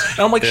wording. And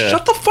I'm like,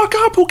 shut the fuck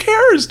up, who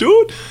cares,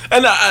 dude?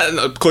 And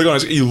I click on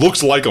his, he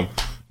looks like him.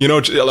 You know,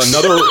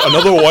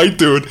 another white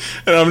dude,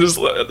 and I'm just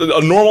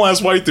a normal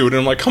ass white dude, and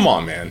I'm like, come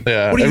on, man.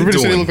 Yeah, What are you everybody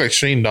said he doing? looked like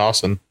Shane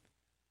Dawson.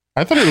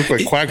 I thought he looked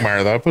like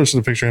Quagmire, though. I posted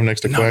a picture of him next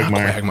to No, not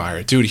Quagmire.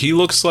 Quagmire, dude. He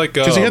looks like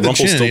he had the chin, he had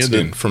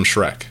Rumpelstiltskin from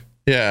Shrek.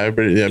 Yeah,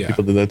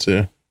 people did that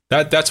too.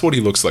 That's what he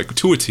looks like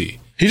to a T.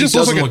 He just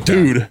looks doesn't like a look bad.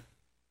 dude.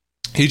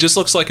 He just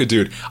looks like a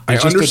dude. I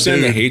just a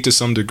understand the dude. hate to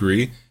some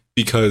degree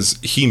because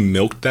he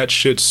milked that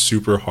shit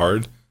super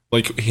hard.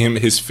 Like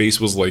his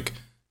face was like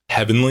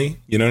heavenly.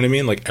 You know what I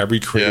mean? Like every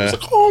creator was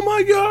like, "Oh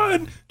my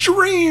god,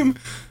 Dream."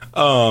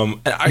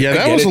 And I that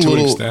get was it a to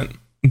little. an extent.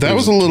 That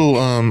was a little.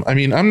 I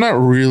mean, I'm not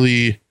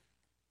really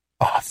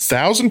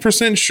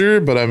 1,000%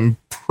 sure, but I'm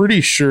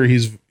pretty sure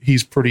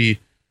he's pretty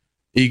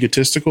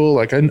egotistical.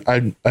 Like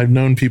I've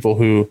known people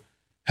who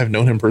have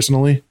known him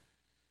personally,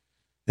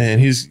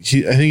 and I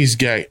think he's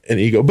got an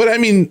ego. But I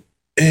mean,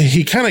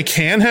 he kind of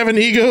can have an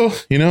ego,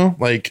 you know.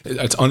 Like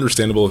It's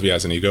understandable if he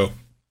has an ego,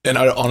 and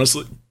I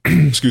honestly,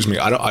 excuse me,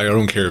 I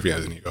don't care if he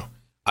has an ego.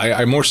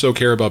 I more so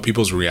care about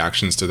people's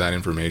reactions to that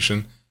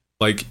information.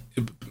 Like,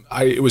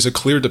 it was a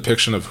clear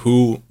depiction of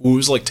who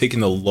was like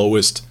taking the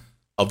lowest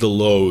of the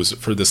lows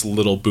for this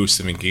little boost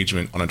of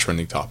engagement on a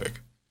trending topic.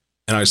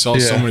 And I saw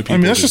so many people. I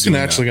mean, that's just doing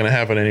naturally that. going to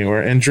happen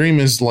anywhere. And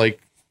Dream is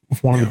like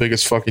one of the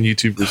biggest fucking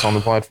YouTubers on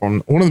the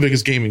platform. One of the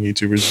biggest gaming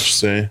YouTubers, I should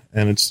say.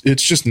 And it's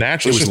just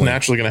natural. It's just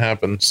naturally going to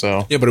happen.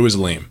 So Yeah, but it was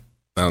lame.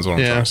 That's what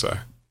I'm trying to say.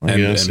 I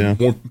guess, yeah.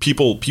 More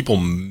people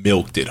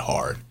milked it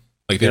hard.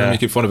 Like they were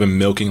making fun of him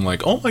milking,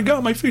 like, "Oh my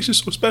god, my face is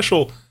so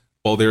special,"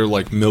 while they're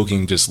like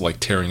milking, just like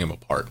tearing him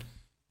apart.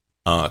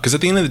 Because at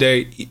the end of the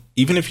day,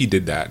 even if he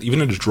did that, even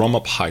to drum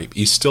up hype,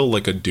 he's still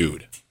like a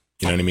dude.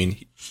 You know what I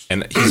mean?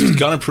 And he's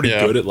gotten pretty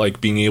good at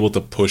like being able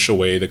to push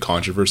away the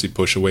controversy,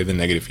 push away the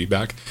negative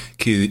feedback,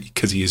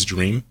 because he is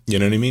Dream. You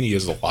know what I mean? He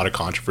has a lot of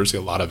controversy,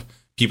 a lot of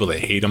people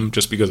that hate him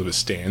just because of his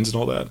stands and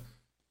all that.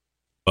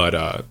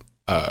 But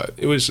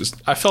it was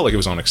just, I felt like it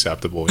was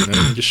unacceptable. You know what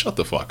I mean? Just shut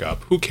the fuck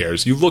up. Who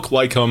cares? You look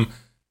like him.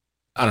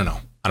 I don't know.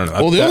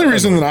 Well, the only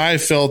reason that I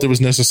felt it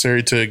was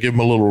necessary to give him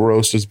a little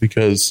roast is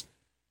because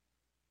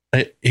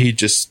he's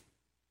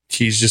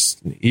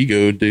just an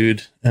ego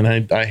dude, and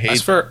I hate.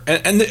 That's fair,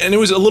 and it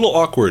was a little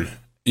awkward,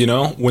 you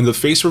know, when the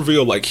face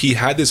reveal. Like he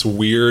had this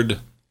weird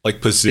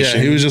like position.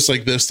 Yeah, he was just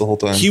like this the whole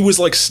time. He was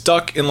like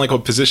stuck in like a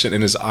position,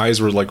 and his eyes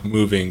were like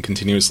moving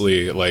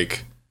continuously.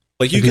 Like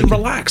you can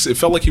relax. It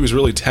felt like he was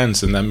really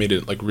tense, and that made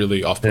it like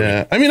really off-putting.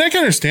 Yeah, I mean, I can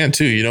understand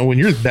too. You know, when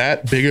you're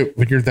that big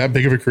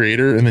of a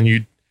creator, and then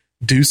you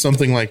do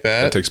something like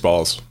That that. takes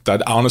balls.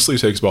 That honestly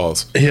takes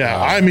balls. Yeah,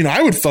 I mean,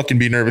 I would fucking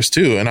be nervous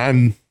too, and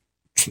I'm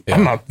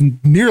not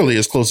nearly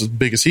as close as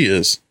big as he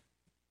is.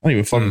 Not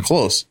even fucking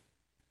close.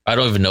 I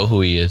don't even know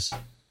who he is.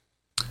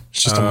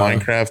 It's just a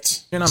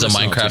Minecraft You're not He's a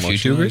missing out Minecraft too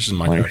much, YouTuber? He's just a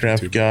Minecraft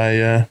YouTuber. guy.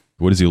 Yeah,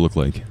 What does he look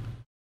like?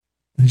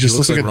 he just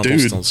looks like a dude.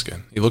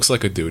 Rumpelstiltskin. He looks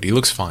like a dude. He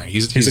looks fine.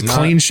 He's He's a not,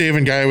 clean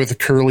shaven guy with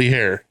curly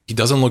hair. He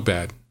doesn't look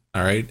bad.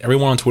 All right,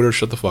 everyone on Twitter,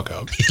 shut the fuck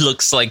up. He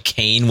looks like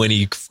Kane when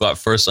he got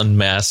first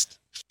unmasked.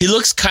 He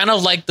looks kind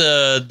of like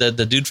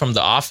the dude from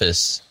The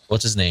Office.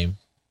 What's his name?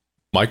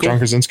 Michael. John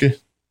Krasinski.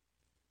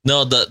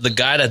 No, the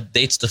guy that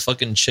dates the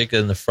fucking chick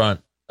in the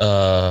front.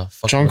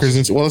 John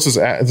Krasinski. Well, this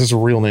is a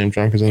real name,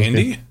 John Krasinski.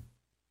 Andy.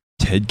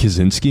 Ted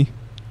Kaczynski?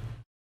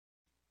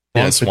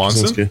 Yeah, Ted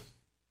Swanson? Krasinski.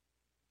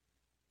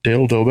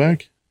 Dale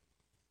Doback.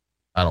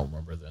 I don't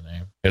remember the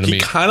name. He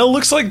kind of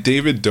looks like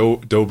David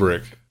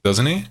Dobrik,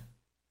 doesn't he?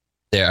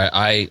 There,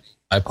 I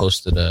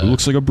posted Who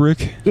looks like a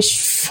brick?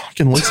 Just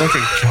fucking looks like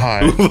a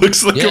guy.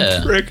 Looks like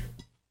Yeah. a prick.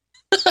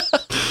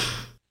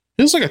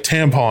 He looks like a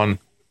tampon.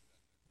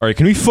 All right,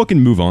 can we fucking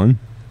move on?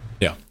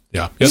 Yeah. He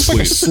Yes, looks like a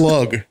please.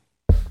 slug.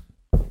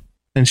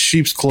 And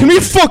sheep's Can clothing. we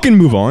fucking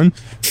move on?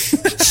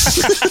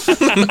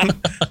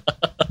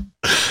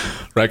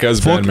 Rack has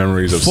Fuck- bad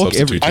memories of fuck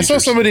substitute I saw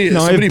teachers. somebody.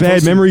 No, I somebody have bad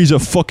posted, memories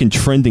of fucking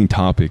trending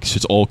topics.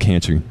 It's all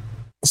cancer.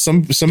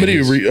 Somebody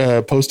It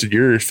is. posted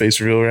your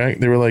face reveal, right?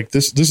 They were like,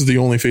 "This is the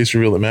only face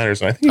reveal that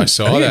matters." And I think I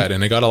saw that,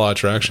 and it got a lot of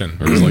traction.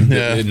 It was like,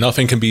 Yeah.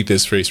 nothing can beat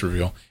this face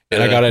reveal.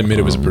 And I gotta admit,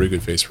 it was a pretty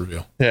good face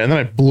reveal. Yeah, and then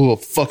I blew a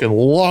fucking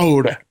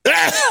load.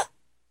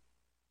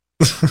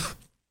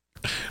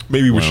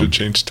 Maybe we Wow. should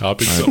change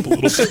topics up a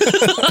little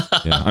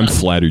bit. Yeah, I'm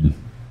flattered.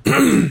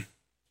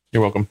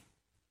 You're welcome.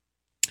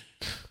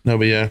 No,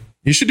 but yeah,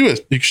 you should do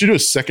a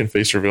second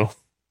face reveal.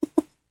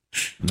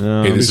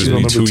 No, Hey, this is reveal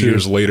me number 2 2.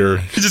 years later.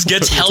 He just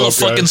gets What's hella up, guys?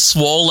 fucking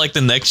swole like the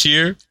next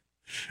year.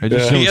 I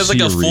just Yeah. don't He has like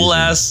see a full reason.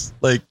 ass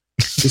like.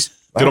 Just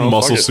I Get a don't know,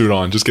 muscle fuck it. suit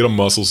on. Just get a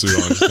muscle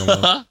suit on. Just come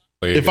on.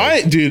 Play it,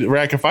 guys.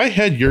 Rack, if I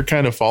had your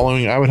kind of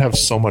following, I would have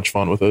so much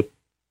fun with it.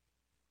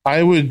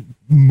 I would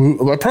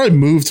move. I'd probably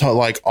move to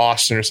like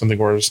Austin or something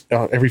where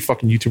every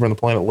fucking YouTuber on the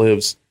planet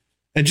lives,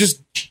 and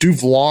just do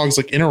vlogs,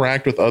 like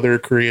interact with other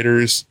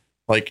creators,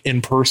 like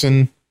in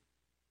person.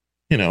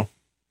 You know,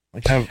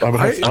 like I would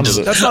have fun with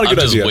it. That's not a I'm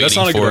good just idea. That's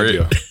not a waiting good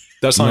for idea.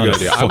 That's I'm not a not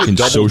good a idea. I would fucking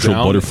double social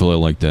down. butterfly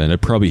like that. I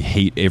probably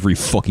hate every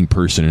fucking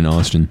person in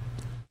Austin.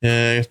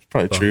 Yeah, it's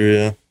probably true.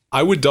 Yeah,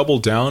 I would double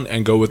down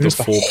and go with Just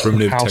the a full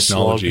primitive house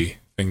technology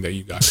thing that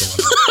you got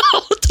going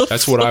on.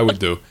 That's what I would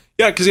do.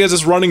 Yeah, because he has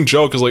this running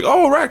joke. Is like,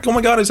 oh, Rack, oh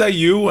my God, is that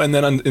you? And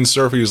then in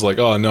Surf, he's like,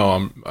 oh,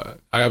 no,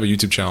 I have a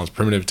YouTube channel. It's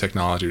primitive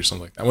technology or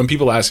something like that. When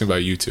people ask him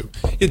about YouTube,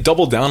 you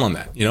double down on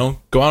that. You know,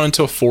 go out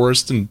into a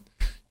forest and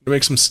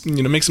make some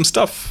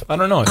stuff. I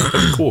don't know. I think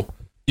that'd be cool.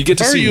 You get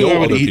to if I were see you, no I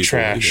would other eat people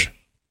trash. either.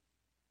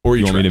 Or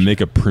You eat want me trash. to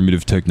make a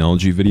primitive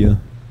technology video?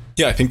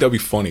 Yeah, I think that'd be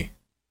funny.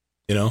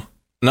 You know,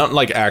 not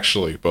like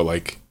actually, but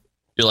like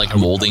You're like I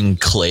would- molding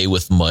clay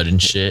with mud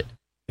and shit.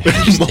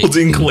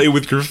 molding clay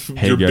with your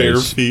Hey, bare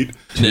guys. feet.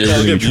 Today Yeah, we're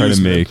gonna get be trying views,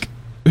 to man. make.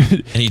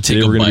 And you take Today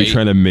a we're gonna bite. be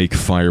trying to make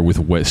fire with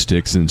wet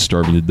sticks and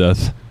starving to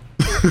death.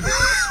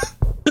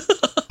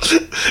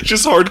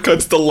 Just hard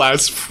cuts the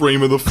last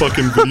frame of the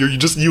fucking video.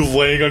 You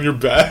laying on your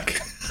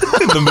back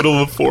in the middle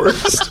of a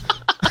forest.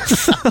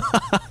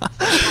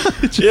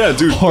 Yeah,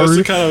 dude. Hard- That's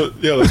the kind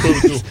of that's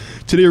what we do.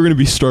 Today we're gonna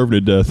be starving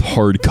to death.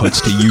 Hard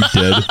cuts to you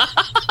dead.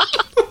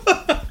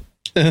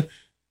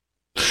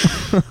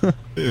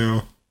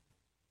 Yeah.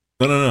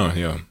 No.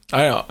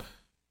 Yeah.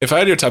 If I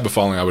had your type of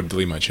following, I would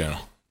delete my channel.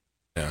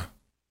 Yeah.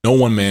 No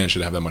one man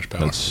should have that much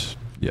power. That's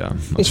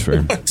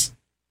fair. What?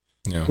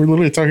 Yeah. We're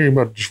literally talking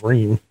about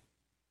Dream.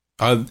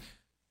 Yeah,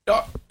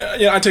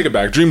 I take it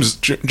back. Dream's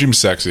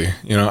sexy.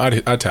 You know,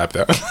 I'd tap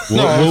that.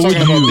 No, I was what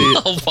talking would about you-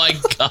 the. Oh my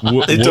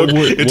god!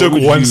 It took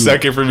would 1 you-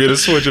 second for me to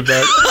switch it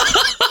back.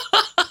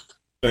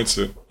 That's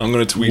it. I'm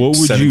gonna tweet What would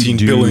you 17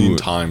 do- billion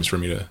times for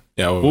me to.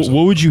 Yeah. What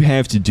would you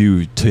have to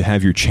do to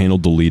have your channel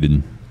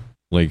deleted?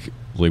 Like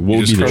what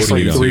would be the press,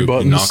 like, trade-off? 3 you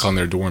buttons. knock on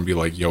their door and be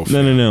like, "Yo,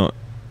 No.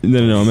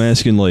 I'm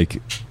asking like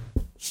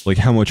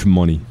how much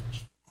money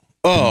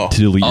Oh, to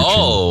delete your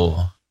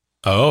channel.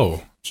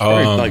 Oh,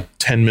 probably um, like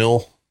 10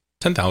 mil.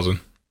 10,000.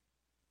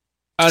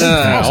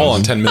 No, hold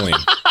on, 10 million.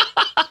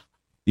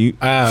 You-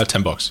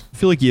 $10. I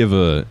feel like you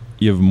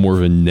have more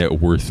of a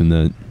net worth than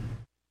that.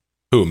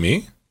 Who,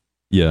 me?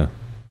 Yeah.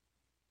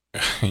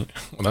 Well,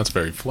 that's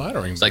very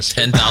flattering. it's like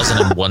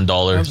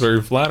 $10,001. That's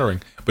very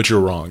flattering. But you're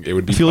wrong. It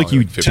would be. I feel like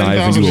you probably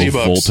dive 10,000 into a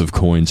V-bucks. vault of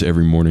coins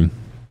every morning.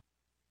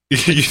 you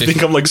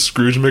think I'm like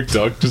Scrooge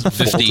McDuck? Just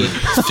 50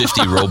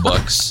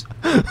 Robux.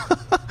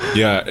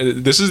 Yeah,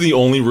 this is the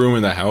only room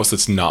in the house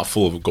that's not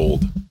full of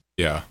gold.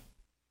 Yeah.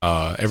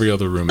 Every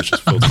other room is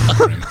just filled with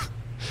green.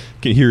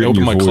 can hear it I in opened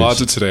your my voice.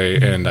 closet today,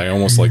 and I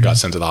almost like got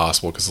sent to the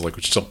hospital because like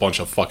just a bunch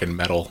of fucking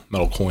metal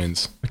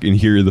coins. I can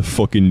hear the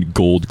fucking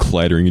gold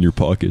clattering in your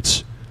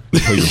pockets.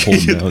 How you're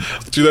holding out.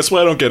 Dude, that's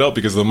why I don't get up,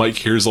 because the mic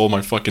hears all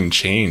my fucking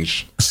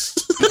change.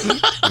 You know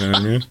what I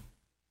mean?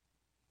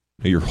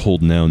 How you're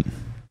holding out.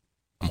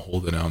 I'm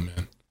holding out,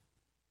 man.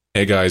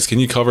 Hey guys, can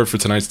you cover it for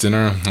tonight's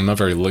dinner? I'm not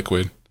very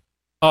liquid.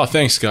 Oh,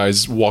 thanks,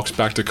 guys. Walks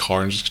back to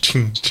car and just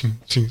ching, ching,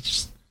 ching.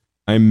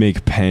 I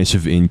make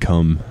passive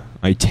income.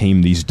 I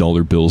tame these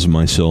dollar bills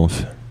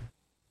myself.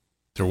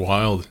 They're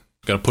wild.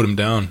 Gotta put them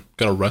down.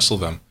 Gotta wrestle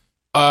them.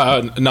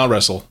 Not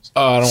wrestle.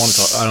 I don't want to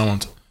talk. I don't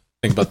want to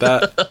think about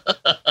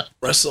that.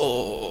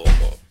 Wrestle.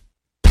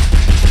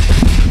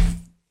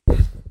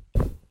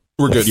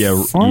 We're good.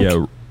 Yeah, Fuck. yeah.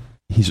 Are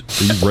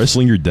you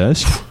wrestling your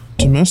desk?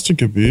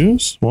 Domestic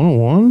abuse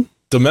 101.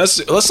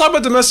 Domestic. Let's talk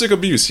about domestic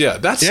abuse. Yeah,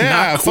 that's Yeah,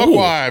 not cool. fuck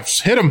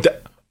wives. Hit them.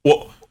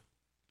 Well,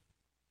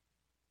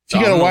 If you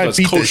I got don't a know if wife, that's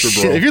beat the kosher,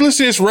 shit. bro. If you're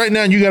listening to this right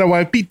now and you got a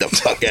wife, beat the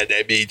fuck out of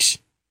that bitch.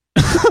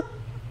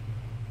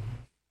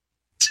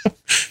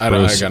 I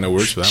got no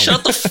words for that one.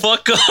 Shut the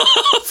fuck up.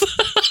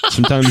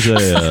 Sometimes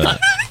I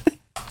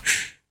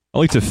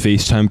like to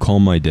FaceTime call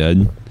my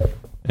dad,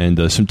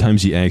 and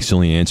sometimes he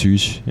accidentally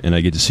answers, and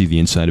I get to see the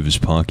inside of his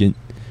pocket,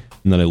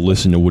 and then I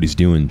listen to what he's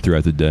doing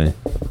throughout the day.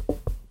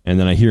 And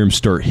then I hear him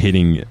start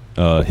hitting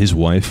his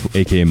wife,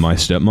 aka my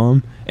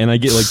stepmom, and I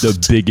get like the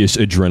biggest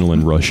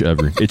adrenaline rush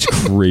ever. It's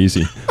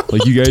crazy.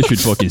 Like, you guys should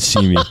fucking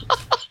see me.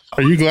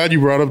 Are you glad you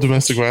brought up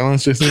domestic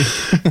violence, Jason?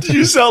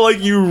 You sound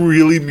like you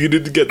really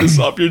needed to get this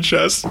off your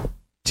chest.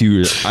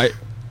 Dude,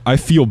 I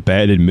feel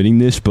bad admitting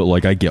this, but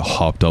like I get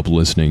hopped up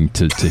listening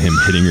to him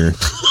hitting her.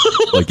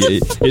 Like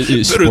it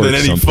Better sparks than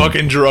any something.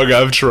 fucking drug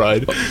I've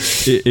tried.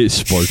 It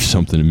sparks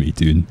something in me,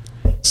 dude.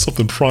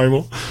 Something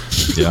primal.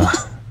 Yeah,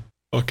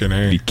 Fucking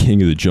A. be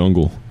king of the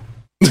jungle.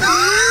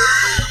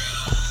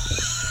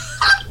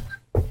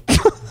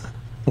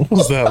 What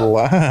was that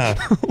laugh?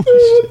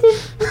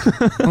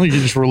 I think you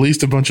just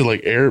released a bunch of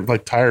like air,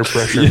 like tire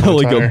pressure. Yeah, in the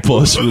like tire. a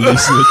bus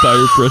releasing the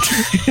tire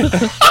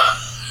pressure.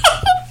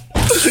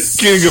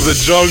 King of the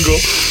jungle.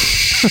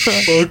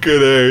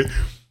 Fucking A.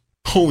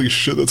 Holy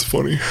shit, that's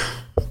funny.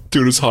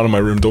 Dude, it's hot in my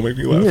room. Don't make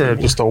me laugh. You're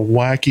anymore. just a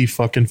wacky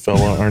fucking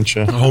fella, aren't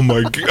you? Oh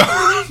my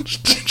god.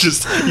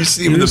 Just, you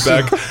see him in the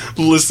back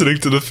listening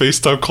to the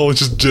FaceTime call and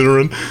just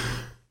jittering.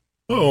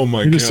 Oh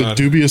my You're just a god.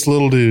 dubious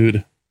little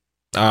dude.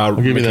 I'll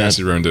give you that.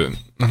 ruined it.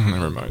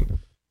 Never mind.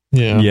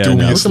 Yeah. Yeah, no.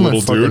 Dubious Look at my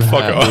little dude. fucking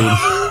Fuck hat,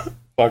 off.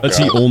 Fuck That's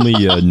off. the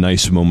only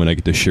nice moment I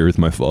get to share with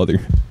my father.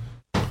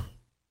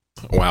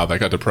 Wow, that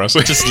got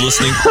depressing. Just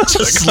listening,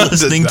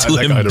 That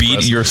got him beat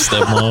depressing. your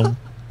stepmom.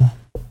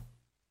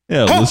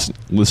 Yeah,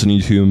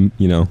 listening to him,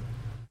 you know.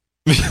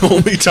 The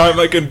only time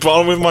I can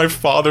bond with my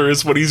father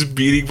is when he's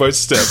beating my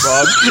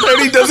stepmom,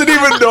 and he doesn't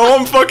even know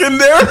I'm fucking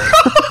there.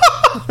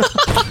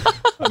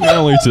 I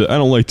mean, I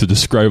don't like to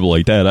describe it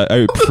like that.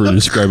 I prefer to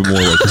describe it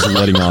more like he's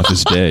letting off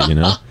his day, you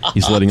know?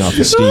 He's letting off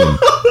his steam.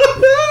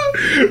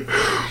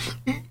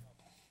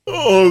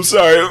 Oh, I'm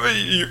sorry.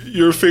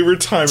 Your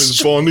favorite time is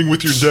bonding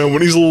with your dad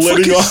when he's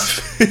letting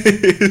off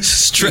his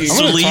Stress I'm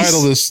going to release.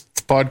 title this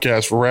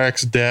podcast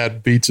Rack's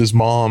Dad Beats His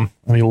Mom,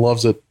 and he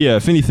loves it. Yeah,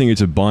 if anything,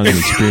 it's a bonding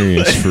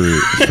experience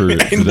for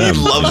and he them.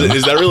 loves it.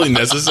 Is that really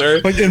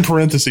necessary? Like in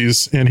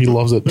parentheses, and he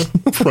loves it.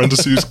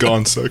 Parentheses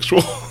gone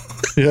sexual.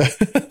 Yeah.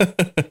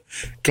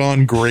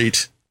 Gone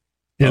great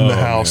in the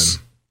house.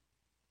 Man.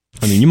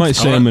 I mean, you might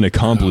say I I'm want- an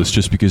accomplice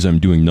just because I'm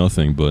doing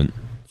nothing, but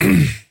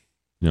you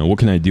know, what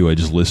can I do? I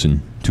just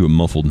listen to it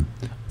muffled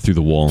through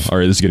the wall. All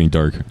right, this is getting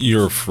dark.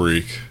 You're a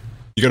freak.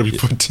 You gotta be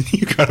put.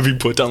 You gotta be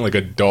put down like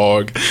a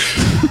dog.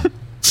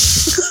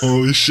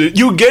 Holy shit!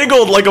 You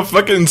giggled like a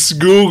fucking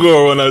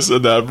schoolgirl when I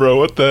said that, bro.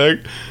 What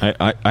the heck?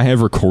 I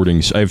have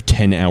recordings. I have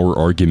 10-hour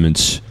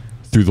arguments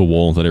through the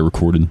wall that I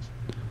recorded.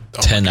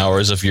 10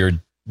 hours of your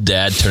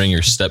dad turning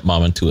your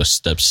stepmom into a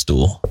step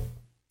stool.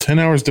 10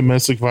 hours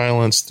domestic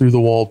violence through the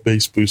wall,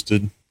 bass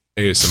boosted.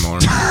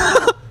 ASMR.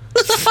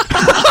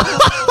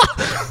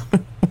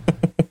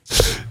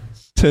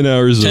 10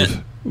 hours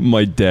of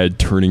my dad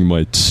turning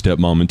my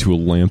stepmom into a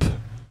lamp.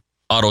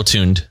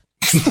 Auto-tuned.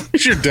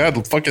 Is your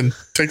dad fucking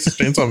Texas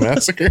Chainsaw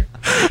Massacre?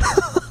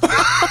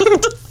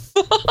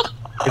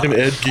 Fucking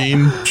Ed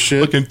Gein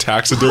shit. Fucking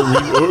taxidermy.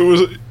 What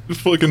was it?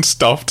 Fucking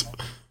stuffed.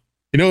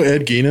 You know who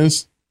Ed Gein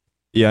is?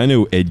 Yeah, I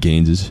know who Ed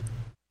Gaines is.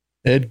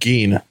 Ed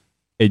Gein.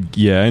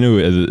 Yeah, I know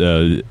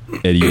who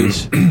Eddie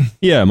is.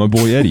 Yeah, my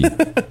boy Eddie.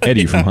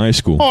 Eddie from high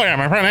school. Oh yeah,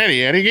 my friend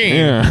Eddie Gein.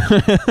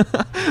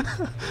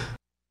 Yeah.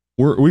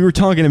 we were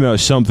talking about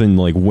something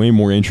like way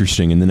more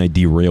interesting, and then I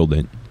derailed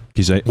it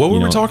because What we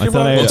were talking I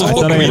thought about? I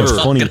What thought I we had were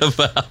a funny.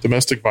 About.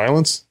 Domestic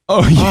violence?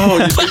 Oh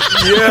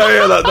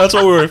yeah. That's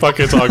what we were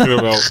fucking talking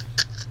about.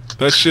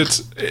 That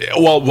shit's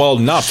well,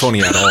 not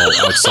funny at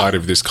all outside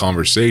of this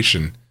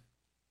conversation.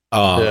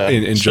 Yeah.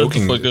 And Shut the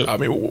joking, fuck up. I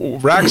mean,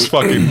 Rack's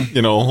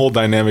fucking, whole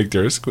dynamic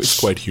there is it's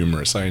quite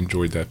humorous. I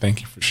enjoyed that. Thank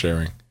you for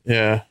sharing.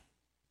 Yeah.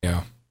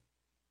 Yeah.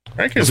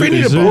 Rack If is we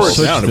need to there bore it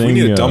such down, if we thing,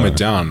 need to dumb it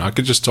down, I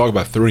could just talk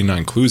about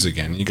 39 clues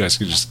again. You guys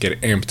could just get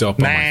amped up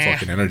on my Nah.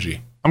 fucking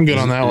energy. I'm good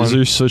on that Is one.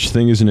 there such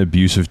thing as an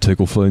abusive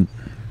tickle fight?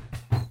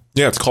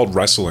 Yeah, it's called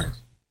wrestling,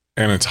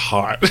 and it's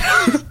hot.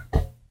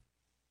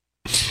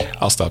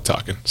 I'll stop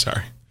talking.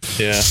 Sorry,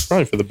 Yeah,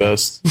 probably for the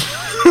best.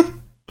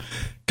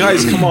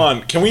 guys. Come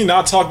on, can we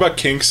not talk about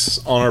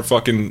kinks on our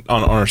fucking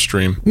on our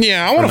stream?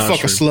 Yeah, I want to not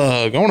fuck a stream.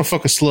 slug. I want to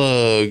fuck a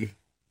slug.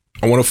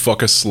 I want to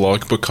fuck a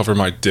slug, but cover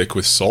my dick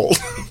with salt.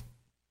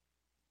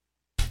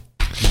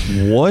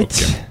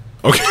 What?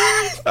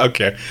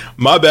 Okay.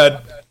 My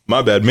bad.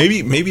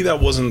 Maybe that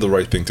wasn't the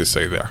right thing to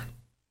say there.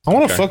 I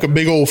want to Okay. fuck a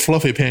big old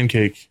fluffy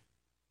pancake.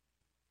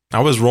 I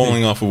was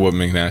rolling off of what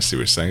McNasty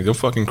was saying. Don't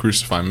fucking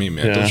crucify me,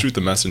 man. Yeah. Don't shoot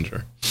the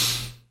messenger.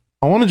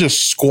 I want to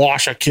just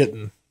squash a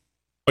kitten.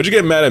 Why'd you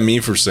get mad at me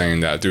for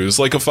saying that, dude? It's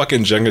like a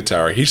fucking Jenga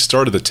tower. He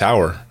started the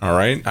tower, all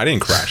right? I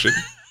didn't crash it.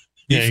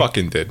 He Yeah.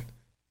 fucking did.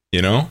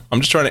 You know?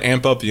 I'm just trying to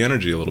amp up the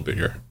energy a little bit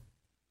here.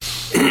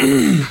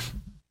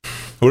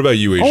 What about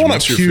you, I Asian? want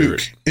What's to your puke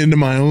favorite? into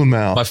my own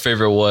mouth. My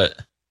favorite what?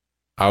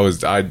 I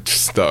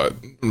just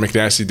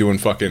McNasty doing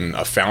fucking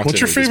a fountain. What's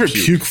your with his favorite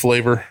puke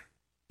flavor?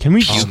 Can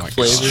we Oh my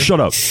God.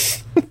 shut up?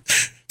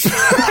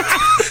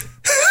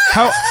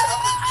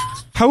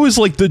 How is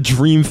like the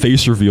dream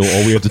face reveal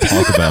all we have to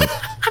talk about?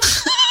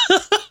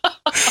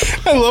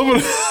 I love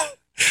it.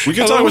 We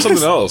can I talk love about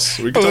something when else.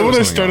 We I can talk love about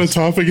when I something start else. a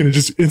topic and it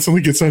just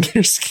instantly gets under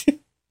your skin.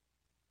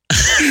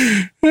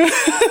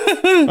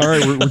 All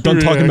right, we're done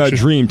talking about Reaction.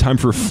 dream. Time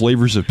for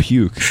flavors of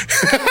puke.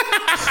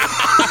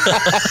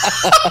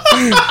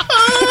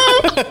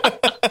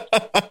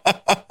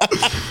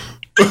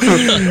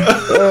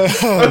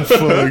 Oh,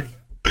 fuck.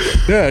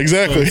 Yeah,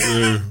 exactly.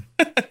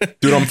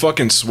 Dude, I'm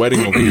fucking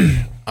sweating over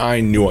here.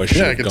 I knew I should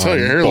Yeah, I have can gone tell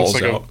your hair looks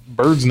balls like out. a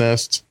bird's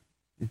nest.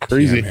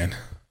 Crazy. Yeah, man. I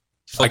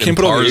Fucking can't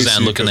put on the AC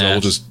Tarzan looking because I will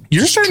at. just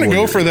You're starting to destroy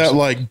go your for ears. that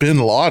like Bin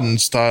Laden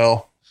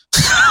style.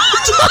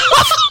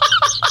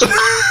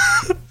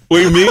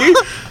 Wait, me?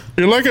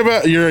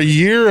 You're a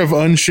year of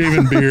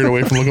unshaven beard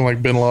away from looking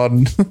like Bin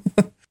Laden.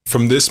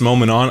 From this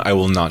moment on, I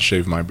will not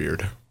shave my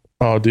beard.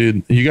 Oh,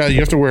 dude, you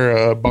have to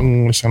wear a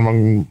bung. Dude,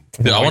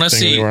 I want to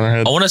see.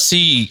 I want to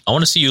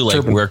see you like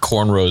Turban. wear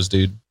cornrows,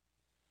 dude,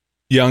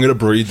 Yeah, I'm gonna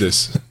braid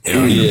this.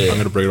 Yeah, Yeah. I'm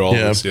gonna braid all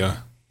Yeah. this. Yeah,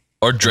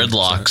 or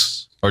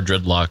dreadlocks, I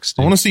Dude.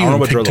 want to see I you don't in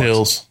know about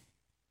pigtails.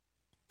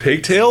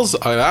 pigtails.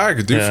 I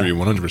could do Yeah. for you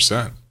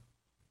 100%.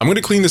 I'm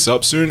gonna clean this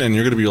up soon, and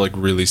you're gonna be like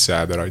really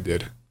sad that I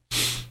did.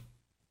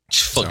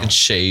 Fucking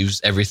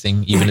shaves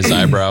everything, even his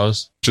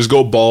eyebrows. Just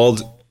go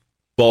bald,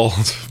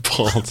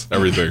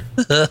 everything,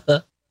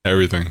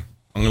 everything.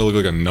 I'm gonna look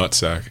like a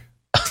nutsack.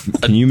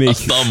 Can you A make?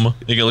 thumb.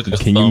 You can look like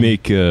a Can thumb. you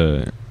make?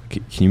 Can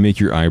you make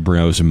your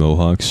eyebrows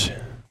mohawks?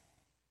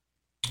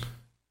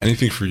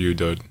 Anything for you,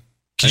 dude.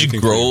 Could you anything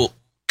for grow?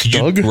 Could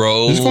you Doug?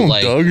 grow Just call him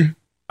like? Doug.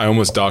 I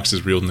almost doxed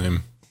his real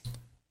name.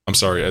 I'm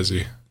sorry,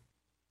 Ezzy.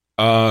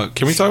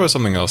 Can we talk about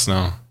something else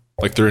now?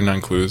 Like 39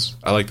 Clues.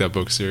 I like that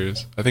book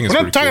series. I think it's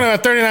We're pretty not talking cool.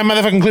 about 39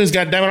 motherfucking clues,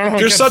 goddammit. I don't know how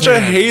You're to such get a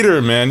to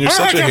hater, man. You're I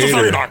don't such a know how to get to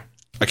hater. 39.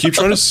 I keep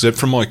trying to sip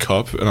from my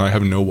cup, and I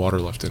have no water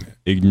left in it.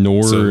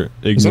 Ignore So-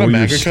 your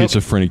MAGA cup?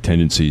 schizophrenic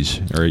tendencies.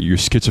 All right, your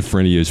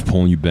schizophrenia is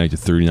pulling you back to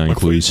 39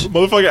 clues.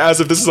 Motherfucker asked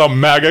if this is a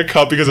MAGA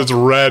cup because it's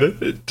red.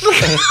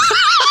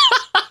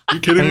 You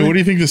kidding I mean, me? what do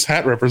you think this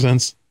hat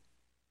represents?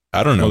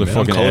 I don't know, man. I'm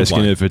Motherfucking asking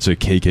colorblind. if it's a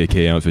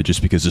KKK outfit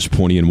just because it's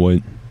pointy and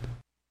white.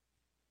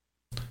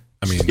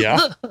 I mean, Yeah.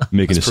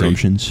 Making That's pretty-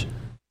 assumptions.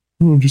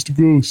 Oh, I'm just a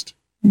ghost.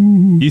 Do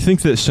you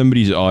think that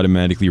somebody's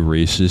automatically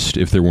racist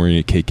if they're wearing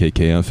a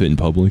KKK outfit in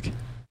public?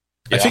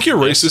 I think you're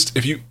racist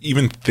if you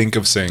even think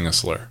of saying a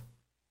slur.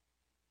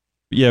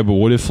 Yeah, but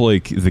what if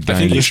like the I guy?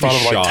 think In you the, should be thought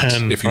of, like, shot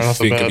 10 if you right off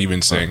the think of bat.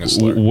 even saying a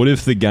slur. what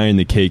if the guy in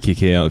the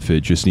KKK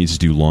outfit just needs to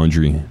do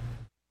laundry, and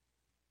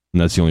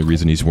that's the only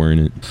reason he's wearing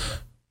it?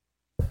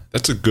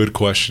 That's a good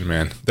question,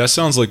 man. That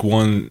sounds like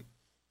one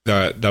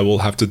that we'll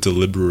have to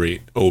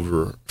deliberate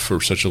over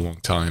for such a long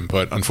time.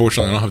 But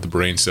unfortunately, I don't have the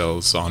brain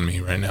cells on me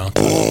right now.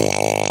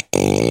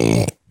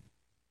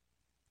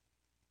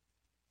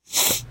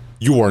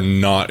 You are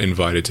not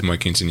invited to my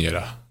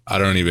quinceañera. I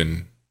don't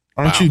even.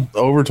 Aren't Wow. you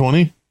over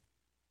 20?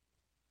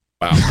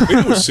 Wow.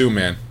 Maybe we'll sue,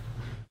 man.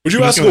 Would you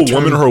You're ask just a gonna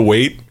woman turn- her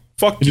weight?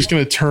 Fuck You're you. just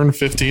going to turn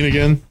 15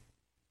 again?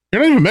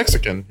 You're not even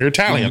Mexican. You're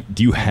Italian.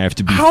 Do you have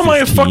to be? How am I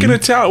a 15? fucking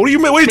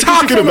Italian? What are you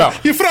talking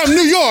about? You're from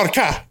New York,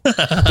 huh?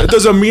 That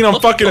doesn't mean I'm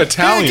fucking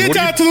Italian. Get What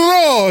are you- out to the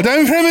road.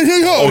 I'm from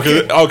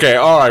New York. Okay,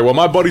 all right. Well,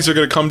 my buddies are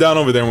gonna come down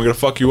over there and we're gonna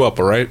fuck you up.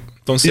 All right?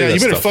 Don't say Yeah, that you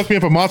better stuff. fuck me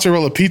up a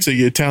mozzarella pizza,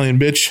 you Italian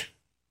bitch.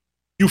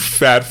 You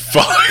fat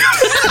fuck.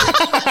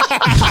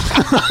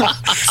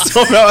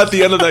 Somehow at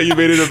the end of that, you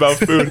made it about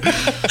food.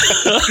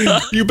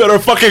 You better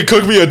fucking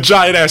cook me a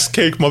giant ass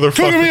cake, Cook me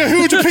motherfucker. a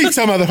huge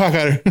pizza,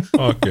 motherfucker.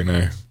 Fucking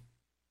A.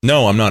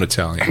 No, I'm not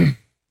Italian.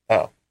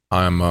 Oh.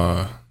 I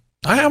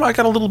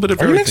got a little bit of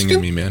Are you everything in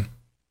Mexican? me, man.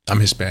 I'm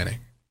Hispanic.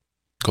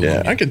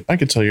 Yeah, Colombian. I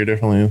could tell you're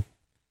definitely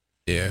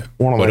Yeah.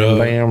 one of But, them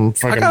damn I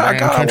fucking got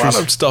brown a lot countries.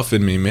 of stuff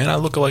in me, man. I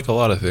look like a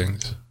lot of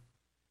things.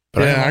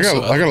 But Yeah, I got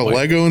a like,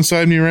 Lego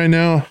inside me right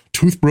now.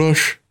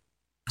 Toothbrush.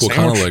 What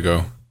kind of sandwich.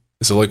 Lego?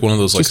 Is it like one of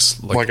those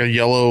Just like like a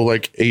yellow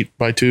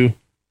 8x2.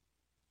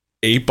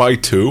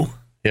 8x2?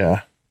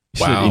 Yeah. You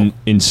said Wow.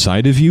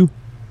 inside of you?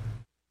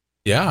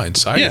 Yeah,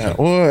 inside. Yeah. of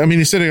you. Well, I mean,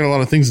 he said I got a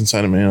lot of things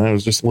inside of me. And I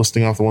was just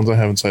listing off the ones I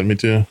have inside me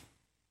too.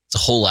 It's a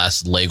whole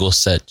ass Lego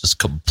set, just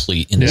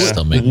complete in his Yeah.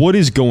 stomach. What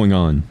is going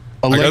on?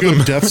 A got Lego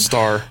the- Death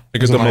Star. I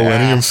got is the in my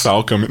Millennium ass.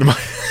 Falcon in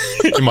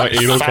my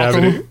anal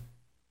Falcon? cavity.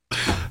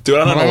 Dude,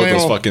 I don't know what Millennial-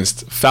 those fucking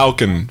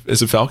Falcon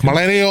is. It Falcon?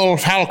 Millennial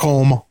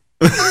Falcon.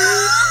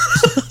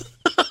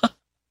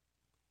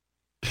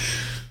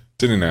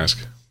 Didn't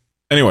ask.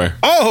 Anyway,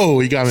 Oh,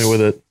 he got me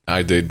with it.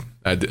 I did.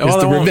 It's Oh, the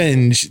that one-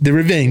 revenge. The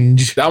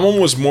revenge. That one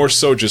was more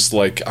so just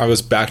like I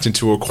was backed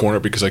into a corner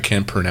because I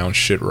can't pronounce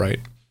shit right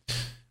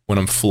when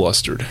I'm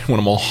flustered, when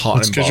I'm all hot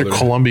It's and because you're bothered.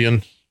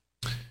 Colombian.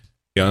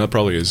 Yeah, that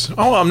probably is.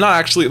 Oh, I'm not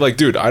actually like,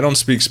 dude, I don't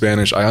speak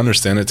Spanish. I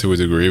understand it to a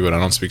degree, but I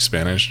don't speak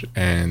Spanish.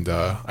 And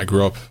I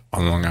grew up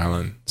on Long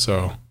Island.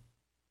 So,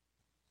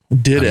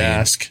 Did I mean,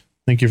 ask.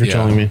 Thank you for yeah.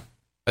 telling me.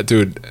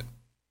 Dude,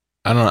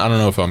 I don't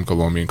know if I'm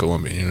Colombian. You know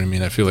what I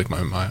mean? I feel like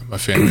my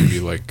family would be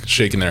like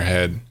shaking their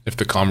head if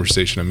the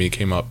conversation of me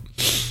came up.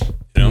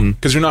 You know,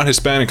 because you're not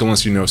Hispanic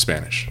unless you know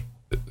Spanish.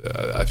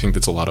 I think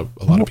that's a lot of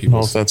I don't people.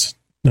 know if that's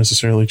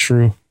necessarily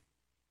true.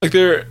 Like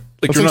they're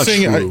like That's you're like, not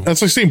saying, true.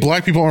 that's like saying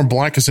black people aren't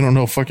black because they don't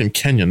know fucking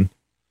Kenyan.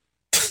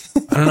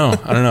 I don't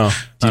know.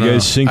 Do you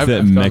guys think that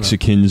I've done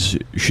Mexicans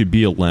should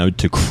be allowed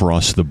to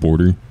cross the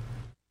border?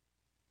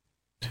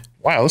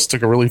 Wow, this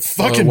took a really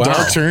fucking wow.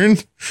 dark turn.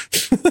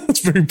 That's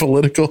very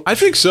political. I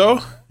think so.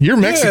 You're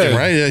Mexican, Yeah.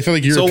 right? I feel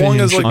like your So opinion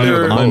long as like should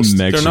matter the I'm most.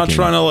 Mexican. they're not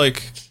trying to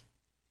like,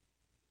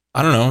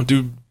 I don't know,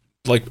 do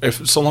like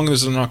if so long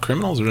as they're not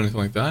criminals or anything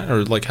like that,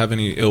 or like have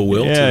any ill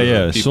will. Yeah, to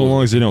yeah. people. So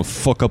long as they don't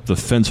fuck up the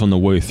fence on the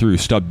way through.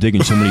 Stop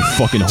digging so many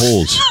fucking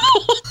holes.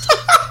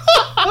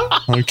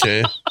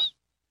 Okay.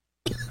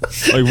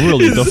 Like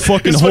really, the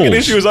fucking His holes. fucking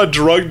issue is not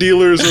drug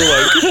dealers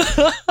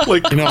or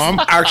like You know, I'm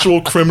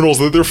actual criminals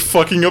that they're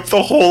fucking up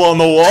the hole on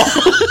the wall.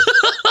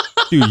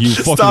 Dude, you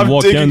fucking Stop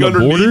walk digging down the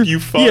underneath, border. you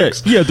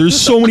fucks. Yeah, there's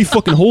so many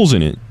fucking holes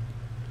in it.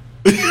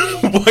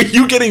 Why are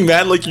you getting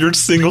mad like you're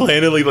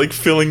single-handedly like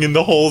filling in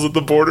the holes at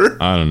the border?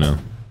 I don't know.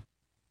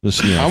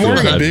 Just, you know, I'm feel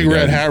wearing a bad big for the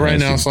guy red who hat right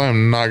passed now, him. so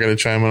I'm not going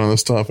to chime in on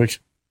this topic.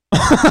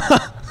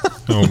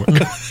 Oh my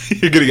god.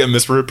 You're gonna get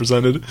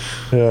misrepresented.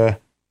 Yeah.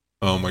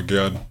 Oh my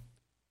god.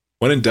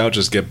 When in doubt,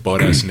 just get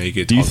butt ass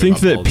naked. Do you talking think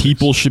about that politics.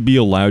 people should be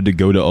allowed to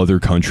go to other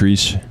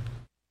countries?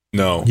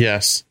 No.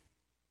 Yes.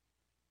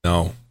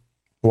 No.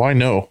 Why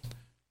no?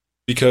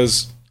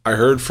 Because I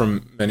heard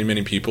from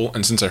many people,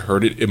 and since I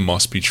heard it, it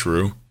must be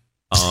true.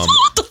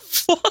 What the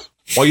fuck?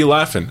 Why are you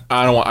laughing?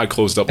 I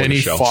closed up like Any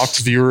a shell. Fox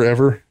viewer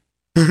ever?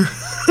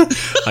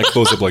 I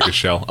closed up like a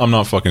shell. I'm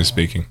not fucking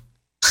speaking.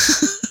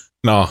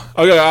 No.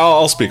 Okay,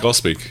 I'll speak.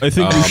 I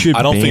think we should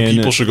I don't think ban-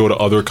 people should go to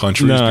other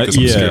countries Nah, because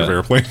I'm scared yeah. of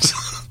airplanes.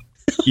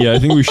 Yeah, I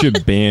think we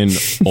should ban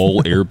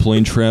all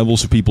airplane travel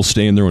so people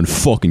stay in their own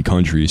fucking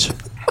countries.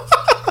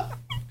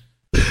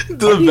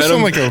 You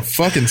sound like a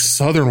fucking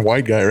southern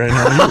white guy right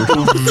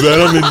now.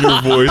 venom in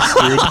your voice,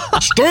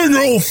 dude. Stay in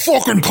your own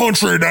fucking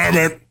country, damn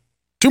it.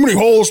 Too many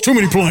holes, too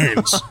many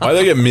planes. Why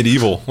they get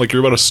medieval? Like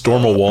you're about to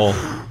storm a wall.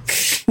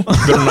 You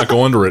better not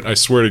go under it. I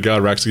swear to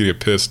God, Rack's gonna get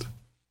pissed.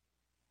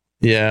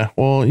 Yeah,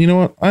 well, you know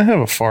what? I have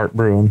a fart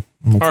brewing.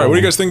 All right, what do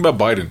you guys think about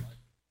Biden?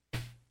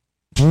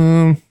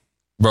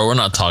 Bro, we're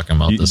not talking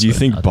about Do this. you right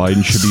think now.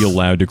 Biden should be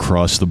allowed to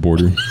cross the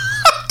border?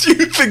 Do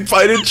you think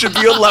Biden should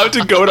be allowed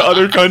to go to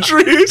other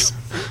countries?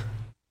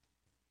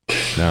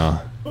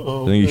 No.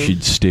 I think he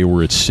should stay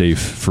where it's safe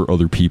for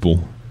other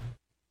people.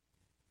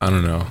 I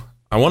don't know.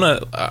 I want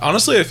to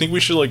honestly. I think we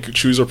should like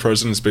choose our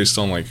presidents based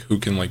on like who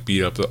can like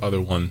beat up the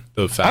other one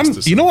the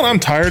fastest. You know what I'm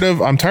tired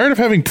of? I'm tired of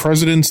having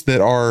presidents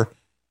that are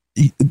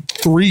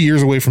 3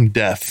 years away from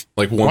death.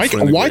 Like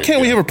one. Why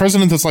can't we have a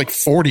president that's like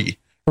 40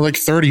 or like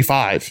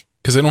 35?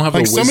 Because they don't have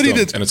like the wisdom, somebody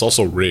that's- and it's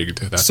also rigged.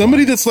 That's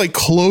Somebody why. that's like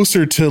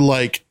closer to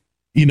like,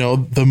 you know,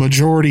 the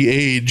majority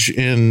age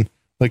in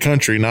the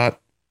country, not,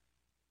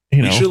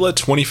 you We know. should let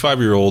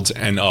 25-year-olds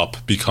and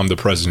up become the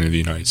president of the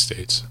United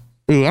States.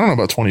 Ooh, I don't know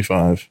about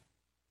 25.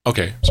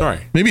 Okay, sorry.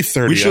 Maybe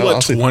 30. We should I'll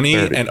let say 20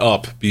 30. and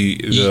up be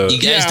the.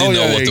 You guys do know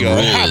there what you the go.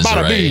 rule Ha, is,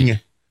 bada right? bing.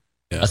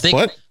 I think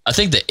What? I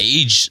think the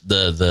age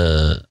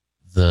the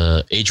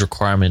age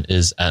requirement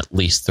is at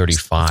least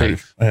 35. 30,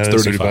 yeah, 35.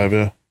 35,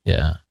 yeah.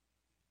 Yeah.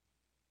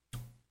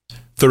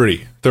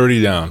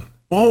 30 down.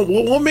 Well,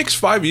 what makes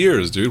 5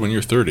 years, dude, when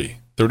you're 30?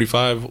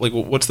 35? Like,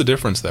 what's the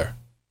difference there?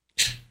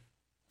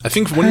 I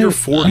think when you're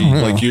 40, I don't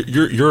know. like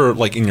you're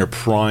like in your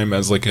prime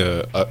as like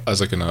a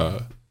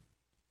grown.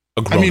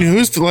 I mean,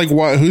 who's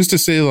to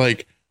say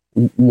like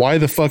why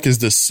the fuck is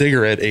the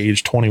cigarette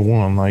age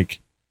 21? Like,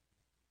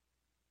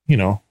 you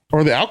know,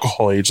 or the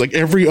alcohol age? Like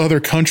every other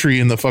country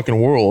in the fucking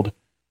world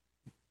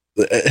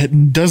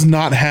does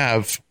not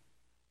have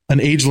an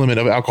age limit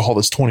of alcohol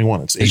that's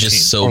 21. It's 18. There's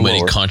just so or many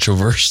lower.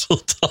 controversial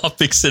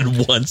topics in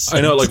one sentence.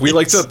 I know, like we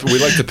like to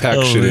pack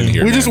Oh, shit in man.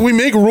 here. We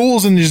make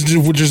rules and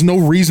there's no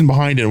reason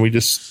behind it. And we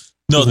just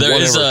No,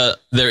 whatever.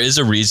 there is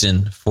a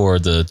reason for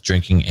the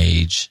drinking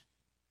age.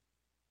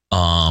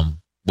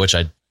 Which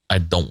I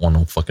don't want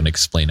to fucking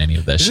explain any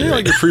of that Isn't shit. it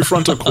like your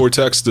prefrontal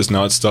cortex does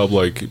not stop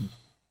like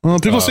Well,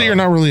 people say you're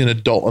not really an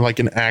adult, like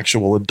an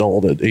actual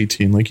adult at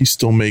 18. Like you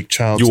still make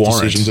child's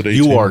decisions at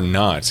 18. You are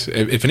not.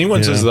 If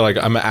anyone says that, like,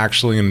 I'm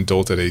actually an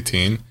adult at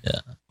 18,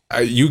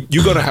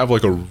 you got to have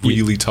like a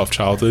really tough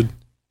childhood,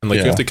 and like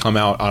you have to come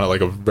out on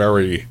like a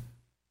very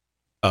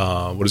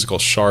what is it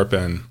called, sharp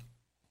and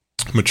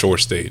mature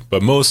state.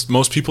 But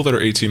most people that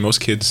are 18, most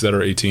kids that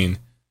are 18,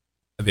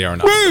 they are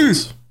not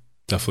adults.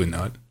 Definitely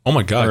not. Oh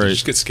my god, did you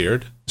just get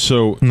scared?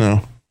 So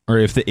no. All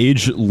right, if the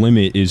age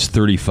limit is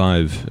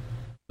 35,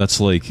 that's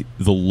like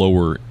the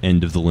lower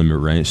end of the limit,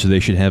 right? So they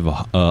should have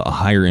a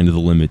higher end of the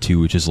limit too,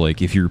 which is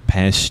like if you're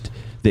past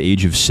the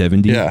age of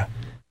 70,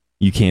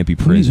 you can't be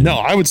president. No,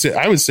 I would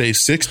say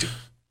 60.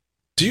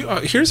 Do you?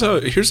 Here's a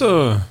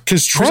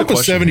because Trump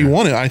was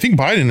 71. Here. I think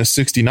Biden is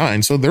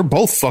 69. So they're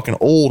both fucking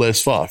old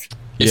as fuck.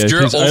 If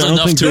you're old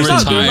enough to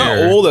retire,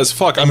 they're not old as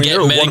fuck. I mean, get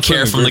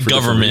Medicare from the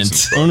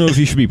government. I don't know if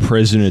you should be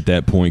president at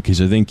that point,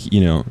 because I think,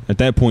 at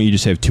that point you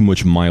just have too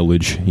much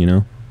mileage,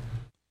 Not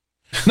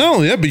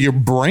only that, but your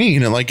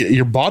brain and like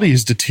your body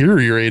is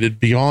deteriorated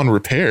beyond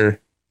repair.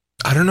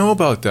 I don't know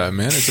about that,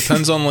 man. It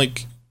depends on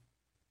like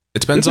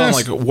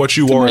what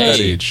you are at that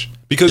age.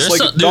 Because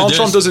like Donald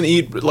Trump doesn't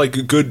eat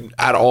like good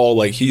at all.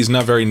 Like he's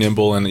not very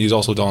nimble, and he's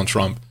also Donald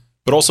Trump.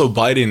 But also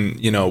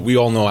Biden, we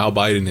all know how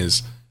Biden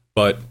is.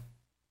 But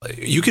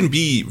you can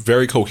be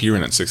very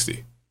coherent at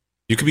 60.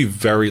 You can be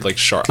very like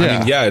sharp. Yeah.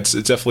 I mean, it's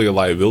definitely a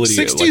liability.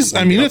 60s,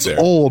 like, I mean, it's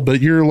old,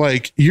 but you're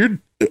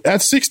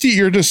at 60,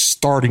 you're just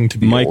starting to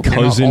be My old.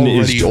 cousin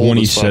is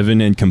 27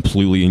 and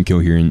completely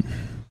incoherent.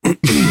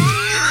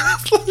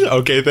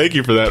 Okay, thank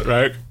you for that,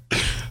 Rack.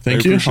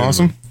 Thank you.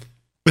 Awesome.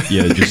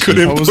 Yeah, just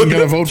I wasn't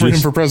going to vote for him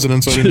for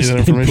president, so I didn't need that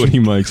information.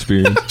 Putting my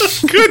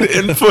experience. Good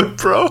input,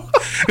 bro.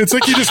 It's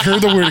like you just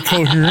heard the word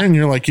coherent, and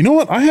you're like, you know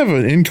what? I have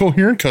an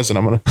incoherent cousin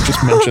I'm going to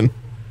just mention.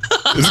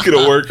 This is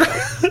gonna work.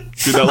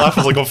 Dude, that laugh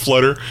is like a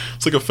flutter.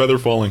 It's like a feather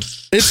falling.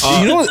 It's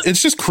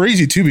it's just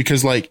crazy too,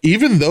 because like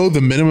even though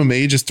the minimum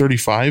age is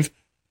 35,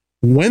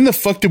 when the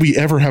fuck did we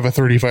ever have a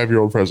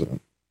 35-year-old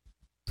president?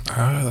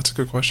 That's a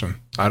good question.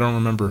 I don't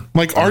remember.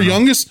 Like one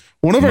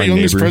of our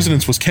youngest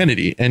presidents was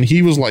Kennedy, and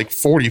he was like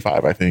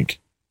 45, I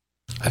think.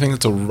 I think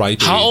that's a right.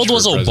 How old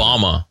was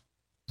Obama?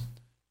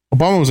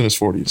 Obama was in his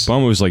 40s.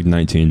 Obama was like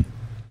 19.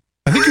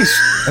 I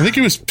think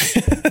he was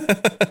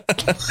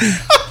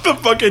the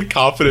fucking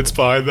confidence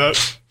behind that.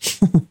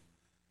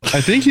 I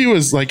think he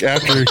was like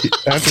after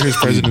his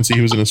presidency,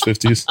 he was in his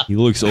 50s. He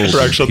looks old.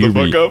 Rack, shut the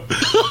fuck up.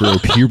 Bro,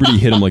 puberty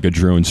hit him like a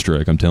drone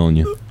strike, I'm telling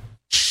you.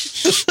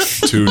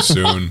 Too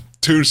soon.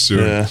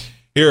 Yeah.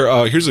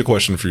 Here's a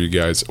question for you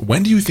guys.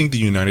 When do you think the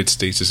United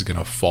States is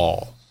gonna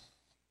fall?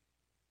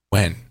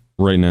 When?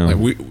 Right now. Like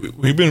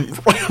we've been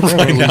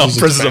right now,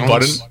 President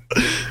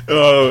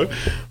Biden.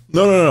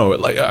 No.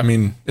 Like, I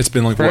mean, it's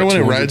been like right when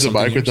it rides a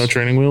bike with no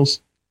training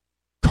wheels.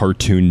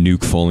 Cartoon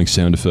nuke falling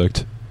sound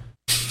effect.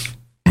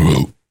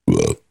 I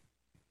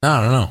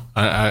don't know.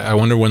 I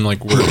wonder when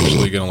like we're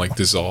actually gonna like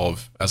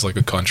dissolve as like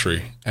a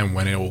country, and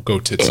when it will go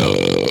tits up.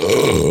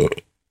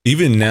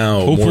 Even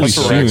now, hopefully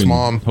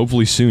soon.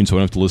 Hopefully soon, so I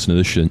don't have to listen to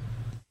this shit.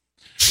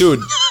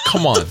 Dude,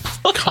 come on.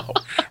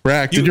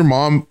 Rack, did your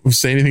mom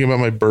say anything about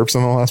my burps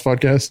on the last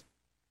podcast?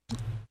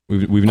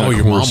 We've not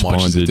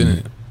corresponded. Didn't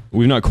it?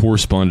 We've not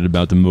corresponded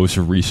about the most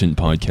recent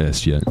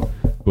podcast yet,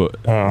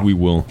 but we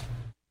will.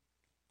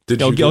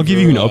 I'll give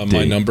you an update.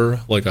 My number,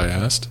 like I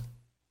asked.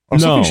 I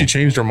was hoping she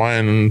changed her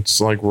mind and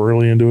it's like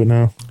really into it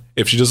now.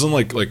 If she doesn't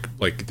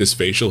like this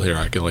facial hair,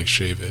 I can like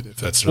shave it. If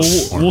that's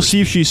we'll see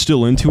if she's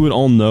still into it.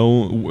 I'll know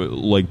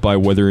like by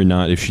whether or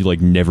not if she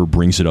like never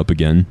brings it up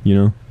again.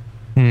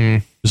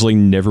 Just like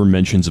never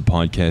mentions a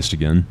podcast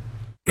again.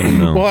 I don't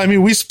know. Well, I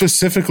mean, we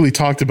specifically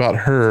talked about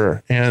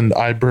her, and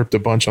I burped a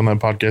bunch on that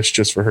podcast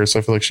just for her, so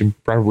I feel like she'd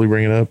probably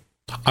bring it up.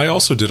 I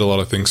also did a lot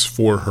of things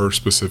for her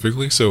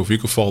specifically, so if you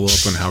could follow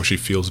up on how she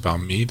feels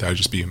about me, that'd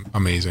just be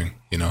amazing,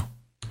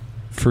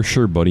 For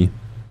sure, buddy.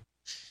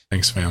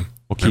 Thanks, fam.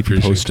 We'll keep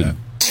you posted.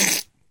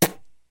 That.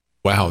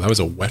 Wow, that was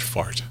a wet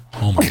fart.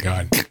 Oh my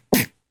god.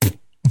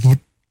 Do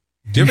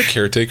you have a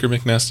caretaker,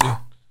 McNasty?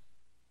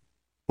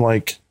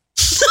 Like,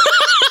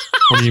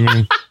 what do you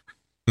mean?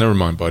 Never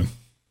mind, bud.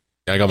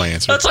 I got my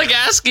answer. That's like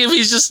asking if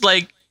he's just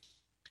like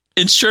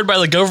insured by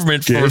the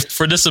government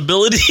for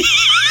disability.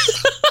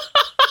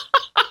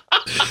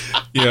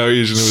 Yeah,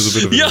 usually it was a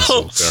bit of an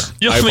insult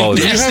there. I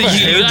apologize. You have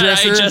a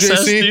hairdresser,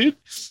 JC? Dude?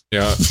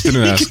 Yeah,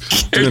 didn't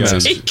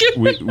ask.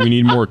 We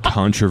need more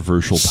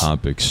controversial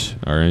topics.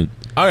 All right.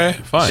 Okay,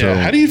 fine. So,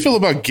 how do you feel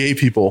about gay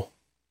people?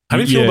 How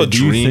do you feel about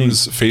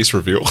Dream's face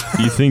reveal?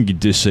 Do you think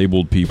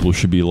disabled people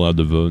should be allowed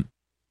to vote?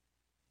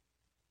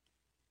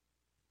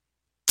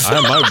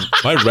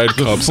 My red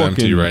cup's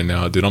empty right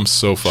now, dude. I'm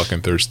so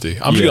fucking thirsty.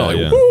 I'm just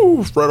like,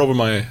 woo, right over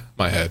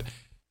my head.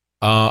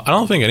 I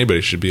don't think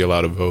anybody should be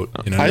allowed to vote.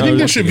 I think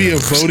there should be a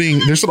voting.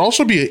 There should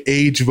also be an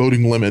age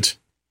voting limit.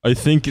 I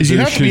think because you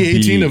have to be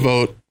 18 to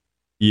vote.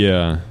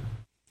 Yeah.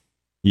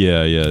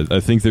 I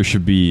think there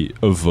should be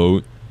a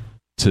vote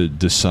to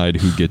decide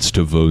who gets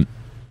to vote.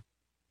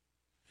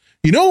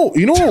 You know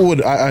what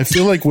would I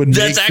feel like would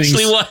That's make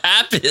actually things, what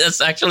happened.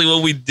 That's actually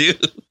what we do.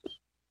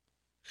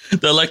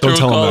 The electoral Don't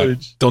tell him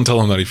college. that. Don't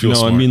tell him that he feels No,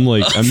 smart.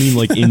 I mean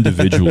like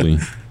individually,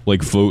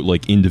 like vote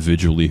like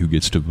individually who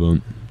gets to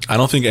vote. I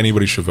don't think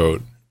anybody should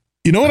vote.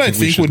 You know what I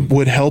think we think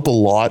would help a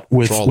lot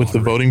with draw a the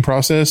lottery. voting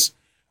process?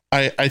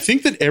 I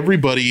think that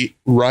everybody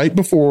right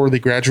before they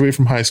graduate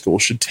from high school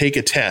should take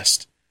a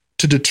test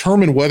to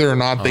determine whether or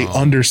not they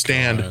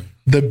understand God.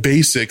 the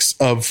basics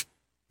of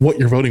what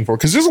you're voting for.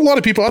 Because there's a lot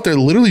of people out there that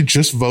literally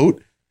just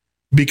vote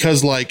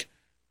because like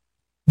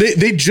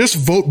they just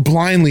vote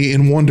blindly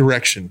in one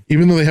direction,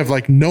 even though they have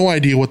like no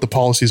idea what the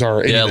policies are.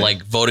 Or Yeah, anything.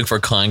 like voting for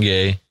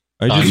Kanye.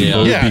 I just yeah.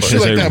 vote yeah, because shit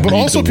like I that. But read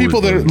also the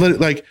people word that vote. are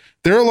like,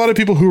 there are a lot of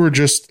people who are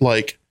just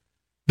like,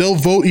 they'll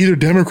vote either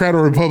Democrat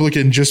or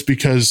Republican just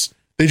because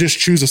they just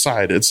choose a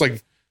side. It's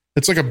like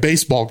a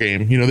baseball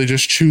game. You know, they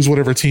just choose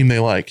whatever team they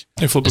like.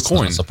 They flip a It's not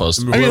coin.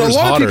 supposed to. I mean, a Whoever's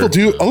lot hotter. of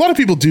people do. A lot of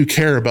people do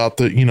care about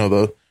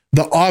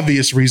the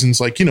obvious reasons,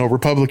 like, you know,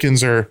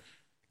 Republicans are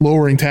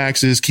lowering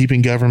taxes,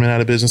 keeping government out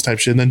of business type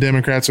shit, and then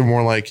Democrats are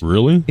more like,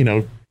 Really? you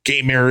know,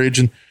 gay marriage,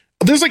 and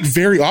there's like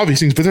very obvious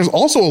things, but there's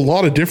also a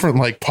lot of different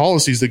like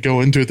policies that go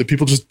into it that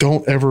people just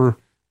don't ever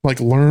like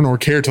learn or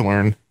care to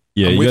learn.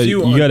 Yeah, I'm you with gotta,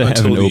 you you gotta have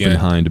until an the open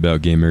end. mind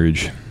about gay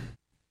marriage.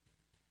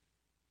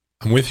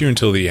 I'm with you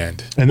until the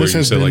end. And where this you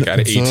has said been like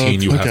at the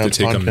 18 you have to Cookout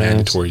take a Podcast.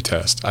 mandatory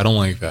test. I don't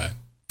like that.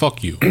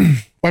 Fuck you.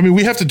 I mean,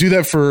 we have to do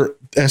that for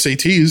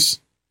SATs.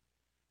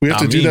 We have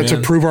Not to do me, that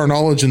man. to prove our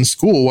knowledge in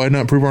school. Why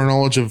not prove our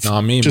knowledge of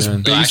Not me, just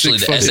man. basic Actually,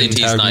 the fucking- SAT is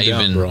Tag not me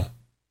down, even bro.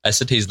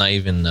 SAT is not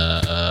even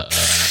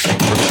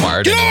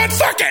required. You know what? anymore.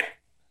 Fuck it.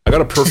 I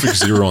got a perfect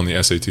 0 on the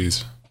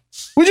SATs.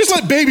 We just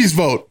let babies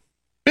vote.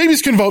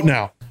 Babies can vote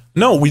now.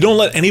 No, we don't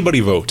let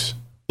anybody vote.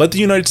 Let the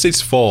United States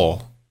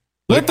fall.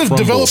 Let the it crumble.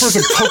 developers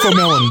of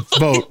Cocomelon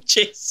vote.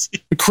 JC.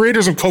 The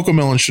creators of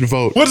Cocomelon should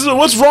vote.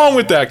 What's wrong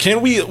with that?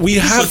 Can't we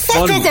had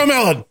Fuck fun?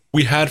 Cocomelon.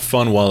 We had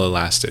fun while it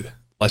lasted.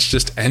 Let's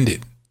just end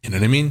it. You know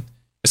what I mean?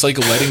 It's like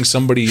letting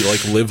somebody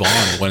like live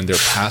on when they're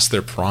past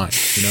their prime.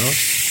 You know,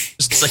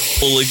 It's like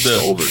pulling the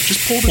over.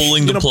 Just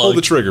Pulling the pull plug.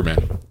 the trigger,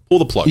 man. Pull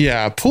the plug.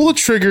 Yeah, pull the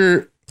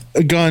trigger,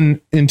 a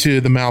gun into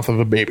the mouth of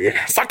a baby.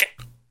 Fuck it.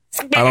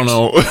 I don't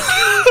know.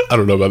 I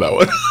don't know about that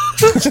one.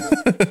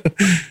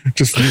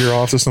 Just veer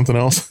off to something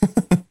else.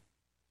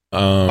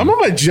 I'm on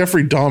my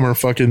Jeffrey Dahmer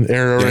fucking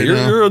era right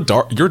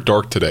now. You're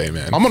dark today,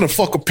 man. I'm gonna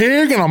fuck a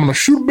pig and I'm gonna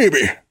shoot a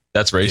baby.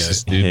 That's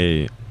racist, dude.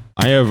 Hey,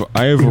 I have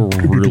a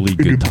really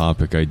good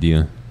topic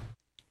idea.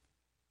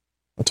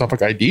 A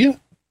topic idea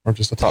or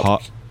just a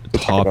topic?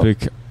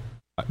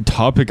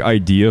 Topic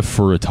idea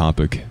for a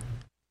topic.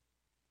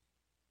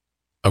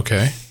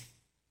 Okay.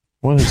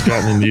 What has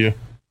gotten into you?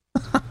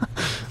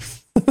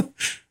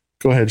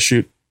 Go ahead,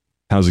 shoot.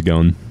 How's it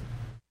going?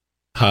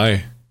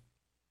 Hi.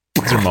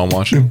 Is your mom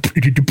watching?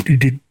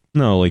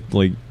 No, like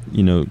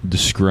you know,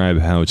 describe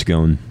how it's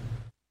going.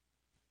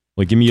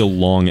 Like, give me a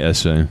long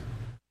essay.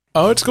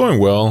 Oh, it's going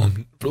well.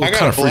 I'm got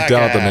kind of a black freaked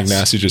out that ass.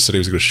 McNasty just said he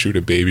was going to shoot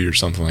a baby or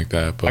something like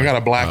that. But I got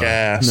a black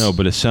ass. No,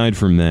 but aside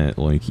from that,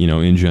 like, you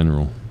know, in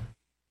general,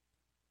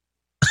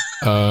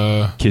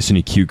 kiss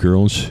any cute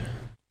girls.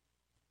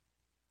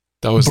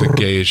 that was the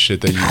gayest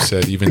shit that you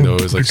said, even though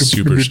it was like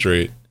super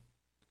straight.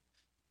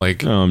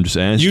 Like No, I'm just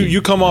asking.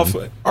 you come off.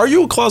 Are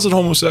you a closet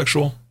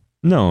homosexual?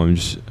 No,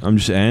 I'm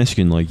just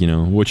asking, like, you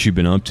know, what you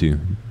been up to.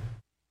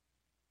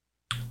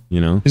 You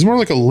know, He's more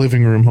like a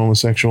living room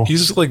homosexual.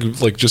 He's like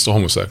just a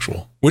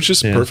homosexual, which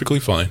is Yeah. perfectly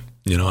fine.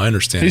 You know, I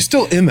understand. He's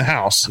still in the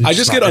house. He's I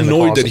just not get in the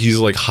annoyed that closet. he's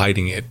like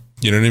hiding it.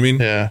 You know what I mean?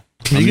 Yeah.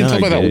 I'm You can not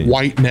tell by gay. that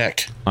white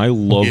neck. I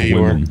love Yeah, you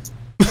are. women.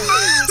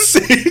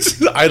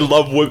 See, I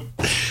love what.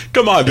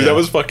 Come on, dude, Yeah. that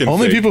was fucking.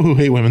 Only fake. people who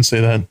hate women say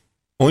that.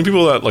 Only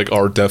people that like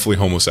are definitely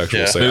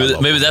homosexual Yeah. say. I Maybe,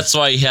 love maybe them. that's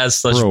why he has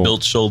such Bro,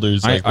 built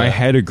shoulders. Like I that.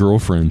 had a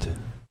girlfriend.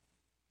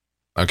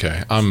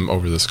 Okay, I'm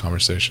over this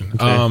conversation.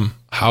 Okay.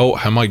 How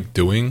am I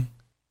doing?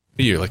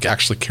 You like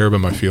actually care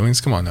about my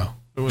feelings? Come on now.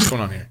 What's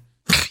going on here?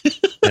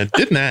 I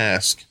didn't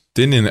ask.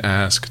 Didn't even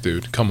ask,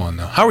 dude. Come on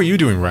now. How are you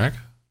doing, Rack?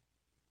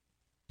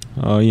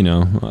 You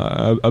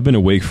know, I've been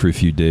awake for a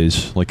few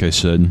days, like I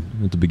said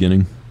at the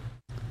beginning.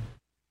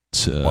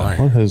 It's, Why?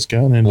 What has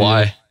gotten into you?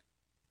 Why?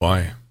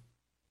 Why?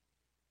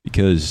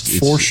 Because it's,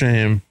 For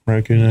shame,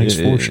 Raccoon X,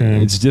 for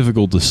shame. it's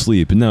difficult to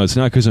sleep. No, it's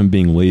not because I'm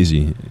being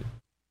lazy.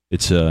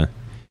 It's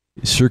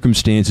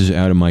circumstances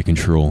out of my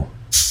control.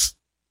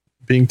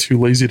 Being too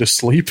lazy to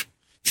sleep.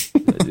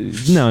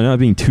 No, not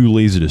being too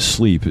lazy to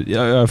sleep.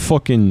 I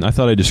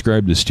thought I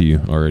described this to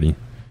you already.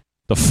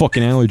 The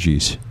fucking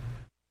allergies.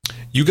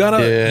 You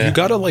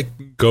gotta like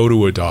go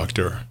to a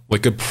doctor,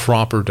 like a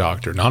proper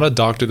doctor, not a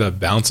doctor that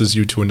bounces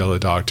you to another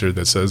doctor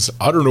that says,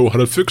 "I don't know how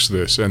to fix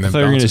this," and I then thought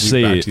you were gonna bounces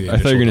you back say. to the I thought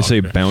you were gonna initial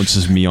say doctor.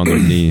 bounces me on their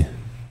knee.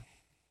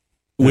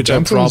 Which I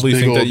Bouncing probably is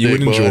big think that old you would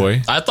dick, boy.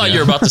 enjoy. I thought you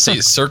were about to say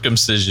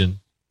circumcision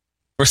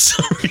for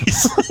some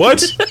reason.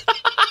 What?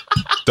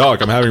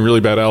 Doc, I'm having really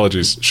bad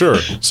allergies. Sure,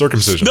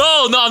 circumcision.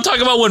 No, I'm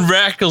talking about when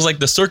Rack was like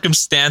the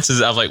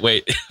circumstances. I was like,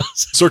 wait.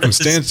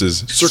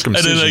 Circumstances. And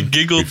Circumcision. then I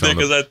giggled We found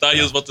because it. I thought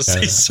he was about to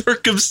say Yeah.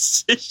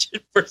 circumcision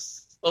for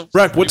some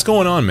Rack, what's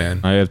going on, man?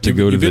 I have to You-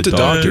 go to you've the been to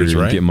doctor doctors,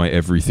 and right? get my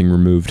everything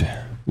removed.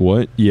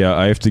 What? Yeah,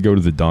 I have to go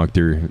to the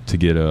doctor to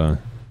get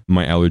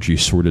my allergies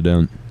sorted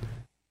out.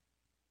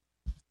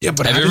 Yeah,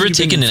 but have you ever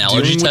taken an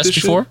allergy test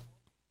before?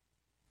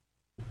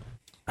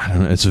 I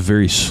don't know. It's a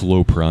very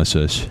slow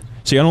process.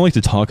 See, I don't like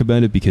to talk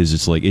about it because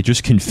it's like it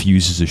just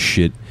confuses the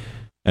shit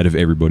out of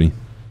everybody,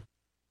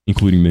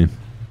 including me.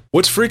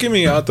 What's freaking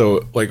me out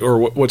though, like, or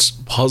what's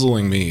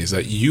puzzling me is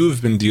that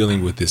you've been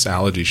dealing with this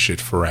allergy shit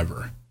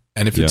forever.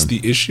 And if it's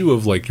the issue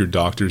of like your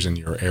doctors in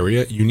your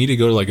area, you need to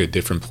go to like a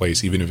different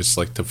place, even if it's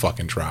like to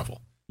fucking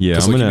travel. Yeah,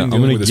 I'm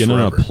gonna get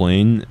on a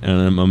plane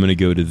and I'm gonna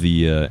go to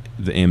the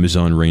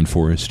Amazon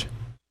rainforest.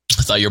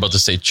 I thought you were about to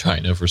say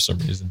China for some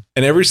reason.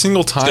 And every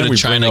single time we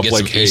China bring up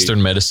like, some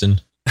Eastern medicine,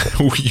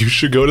 you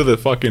should go to the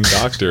fucking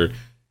doctor.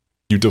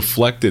 You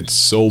deflected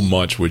so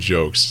much with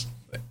jokes.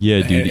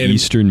 Yeah, dude, and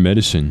Eastern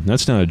medicine.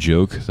 That's not a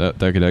joke. That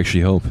could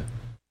actually help.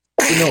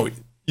 No,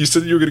 you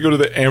said you were going to go to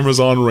the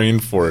Amazon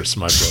rainforest,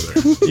 my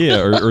brother.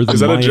 Yeah, or the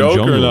Is that Mayan a joke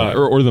jungle, or not?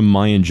 Or the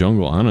Mayan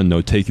jungle. I don't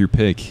know. Take your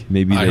pick.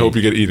 Maybe. I hope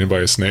you get eaten by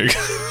a snake.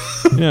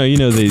 Yeah, you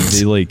know they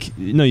like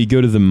you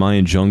go to the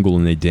Mayan jungle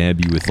and they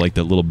dab you with like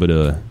that little bit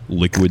of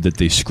liquid that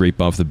they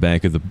scrape off the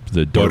back of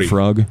the dart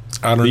frog.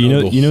 I don't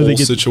know the whole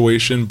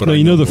situation, but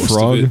I know the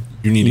frog.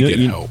 You need to get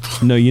help.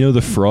 No, you know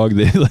the frog.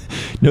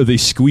 They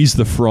squeeze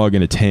the frog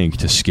in a tank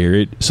to scare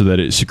it so that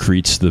it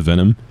secretes the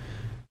venom,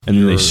 and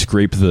then they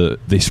scrape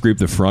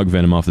the frog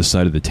venom off the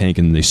side of the tank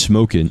and they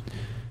smoke it,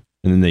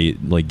 and then they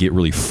like get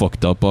really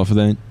fucked up off of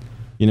that.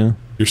 You know,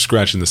 you're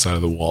scratching the side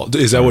of the wall.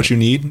 Is that what you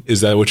need? Is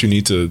that what you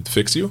need to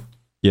fix you?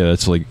 Yeah,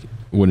 that's like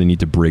what I need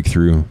to break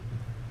through.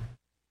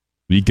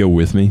 Will you go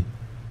with me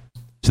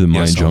to the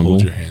Mayan jungle? I'll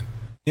hold your hand.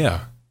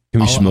 Yeah. Can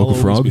we smoke a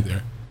frog?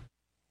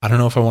 I don't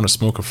know if I want to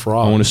smoke a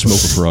frog. I want to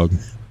smoke a frog.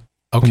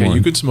 Okay,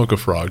 you could smoke a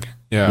frog.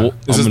 Yeah. Well,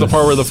 this is the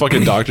part where the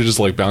fucking doctor just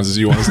like bounces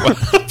you on his lap.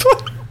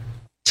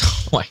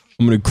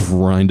 I'm going to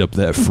grind up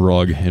that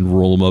frog and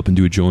roll him up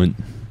into a joint.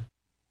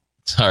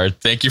 Alright,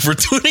 thank you for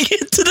tuning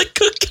into the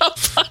Cookout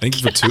Podcast.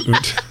 Thank you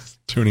for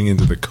tuning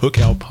into the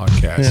Cookout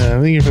Podcast.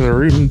 Yeah, thank you for the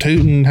rootin'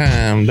 tootin'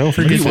 time. Don't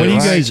forget Why do you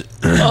guys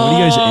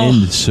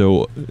end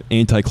so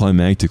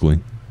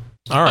anticlimactically?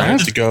 All right, I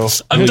have to go.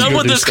 I'm done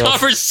with this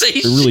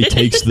conversation. It really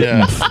takes the.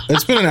 Yeah,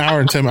 it's been an hour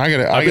and 10. I've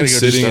been go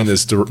sitting in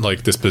this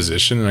this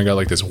position, and I got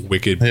like this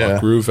wicked butt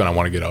groove, and I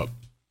want to get up.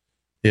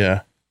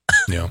 Yeah.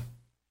 Yeah.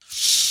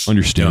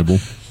 Understandable.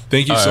 Yeah.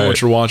 Thank you so much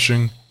for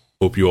watching.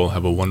 Hope you all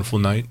have a wonderful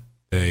night,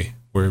 day,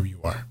 wherever you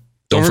are.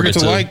 Don't forget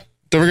to like.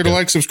 Don't forget to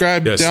like,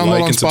 subscribe,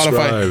 download on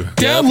Spotify.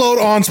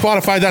 Download on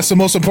Spotify. That's the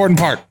most important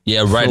part.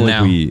 Yeah, right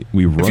now. We if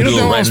you don't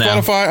download on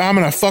Spotify, I'm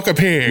gonna fuck a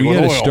pig. We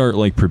gotta start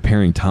like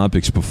preparing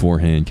topics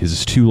beforehand because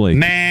it's too late.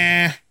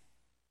 Nah.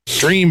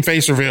 Dream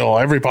face reveal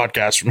every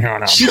podcast from here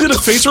on out. He did a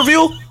face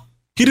reveal?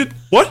 He did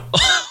what?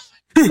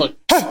 All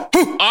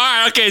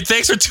right, okay.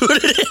 Thanks for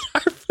tuning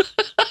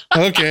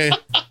in. Okay.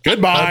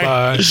 Goodbye.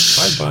 Bye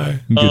bye.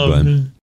 Bye bye. Goodbye.